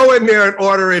business. Go in there and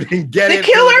order it and get it.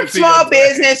 The killer of small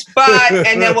business,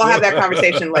 and then we'll have that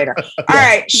conversation later. All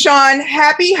right, Sean,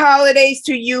 happy holidays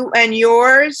to you and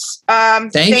yours.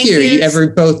 Thank you.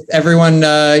 Everyone,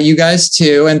 you guys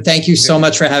too. And thank you so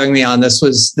much for having me on. This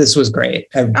was great.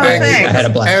 I had a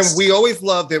blast. And we always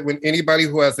love that when anybody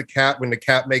who has a cat, when the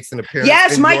cat makes an appearance.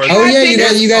 Yes, my cat did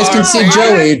you guys can see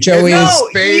Joey. Joey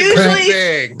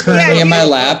is currently in my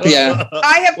lap. Yeah.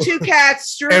 I have two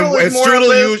cats. Strudel is more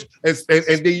aloof.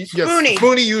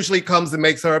 Spoonie usually comes and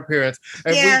makes her appearance.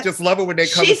 And we just love it when they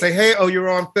come and say, hey, you're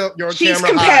on film, you're on camera. She's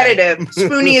competitive.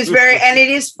 Spoonie is and it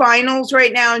is finals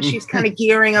right now, and she's kind of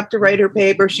gearing up to write her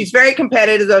paper. She's very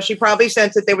competitive, though. She probably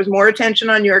sensed that there was more attention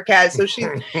on your cat. So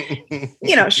she's,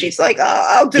 she's like,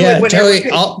 I'll do it whenever. Joey,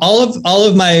 all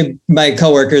of my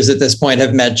coworkers at this point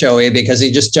have met Joey because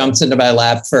he just jumps into my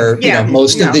lap for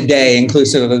most of the day,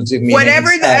 inclusive of Zoom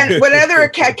meetings. Whatever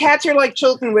cats are like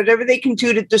children, whatever they can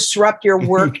do to disrupt your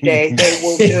work day, they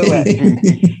will do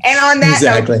it. And on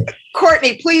that note,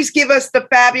 Courtney, please give us the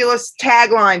fabulous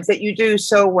taglines that you do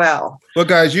so well. Well,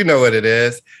 guys, you know what it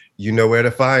is. You know where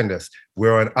to find us.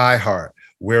 We're on iHeart.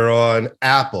 We're on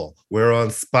Apple. We're on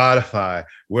Spotify.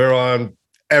 We're on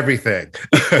everything.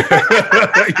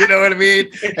 You know what I mean?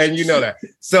 And you know that.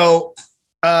 So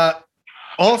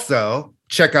also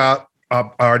check out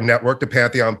our network, the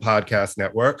Pantheon Podcast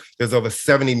Network. There's over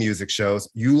 70 music shows.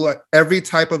 You like every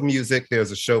type of music,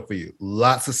 there's a show for you.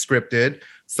 Lots of scripted,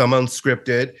 some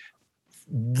unscripted,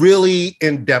 really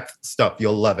in-depth stuff.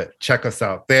 You'll love it. Check us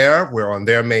out there. We're on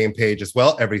their main page as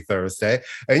well every Thursday.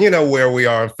 And you know where we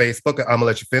are on Facebook at I'ma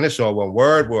Let You Finish, all one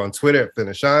word. We're on Twitter at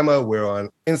Finish I'ma. We're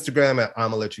on Instagram at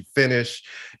I'ma Let You Finish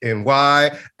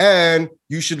NY. And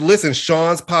you should listen.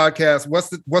 Sean's podcast.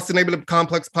 What's the name of the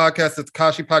Complex podcast? It's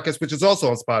Tekashi Podcast, which is also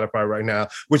on Spotify right now,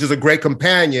 which is a great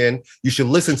companion. You should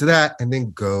listen to that and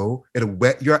then go. It'll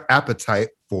whet your appetite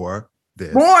for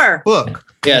this book.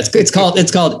 Yeah, it's called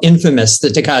Infamous, the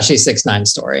Tekashi 6ix9ine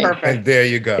story. Perfect. And there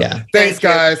you go. Yeah. Thanks,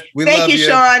 guys. We love you. Thank you,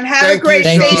 Sean. Have a great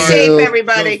day. Stay safe,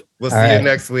 everybody. We'll see you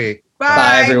next week. Bye.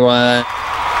 Bye, everyone.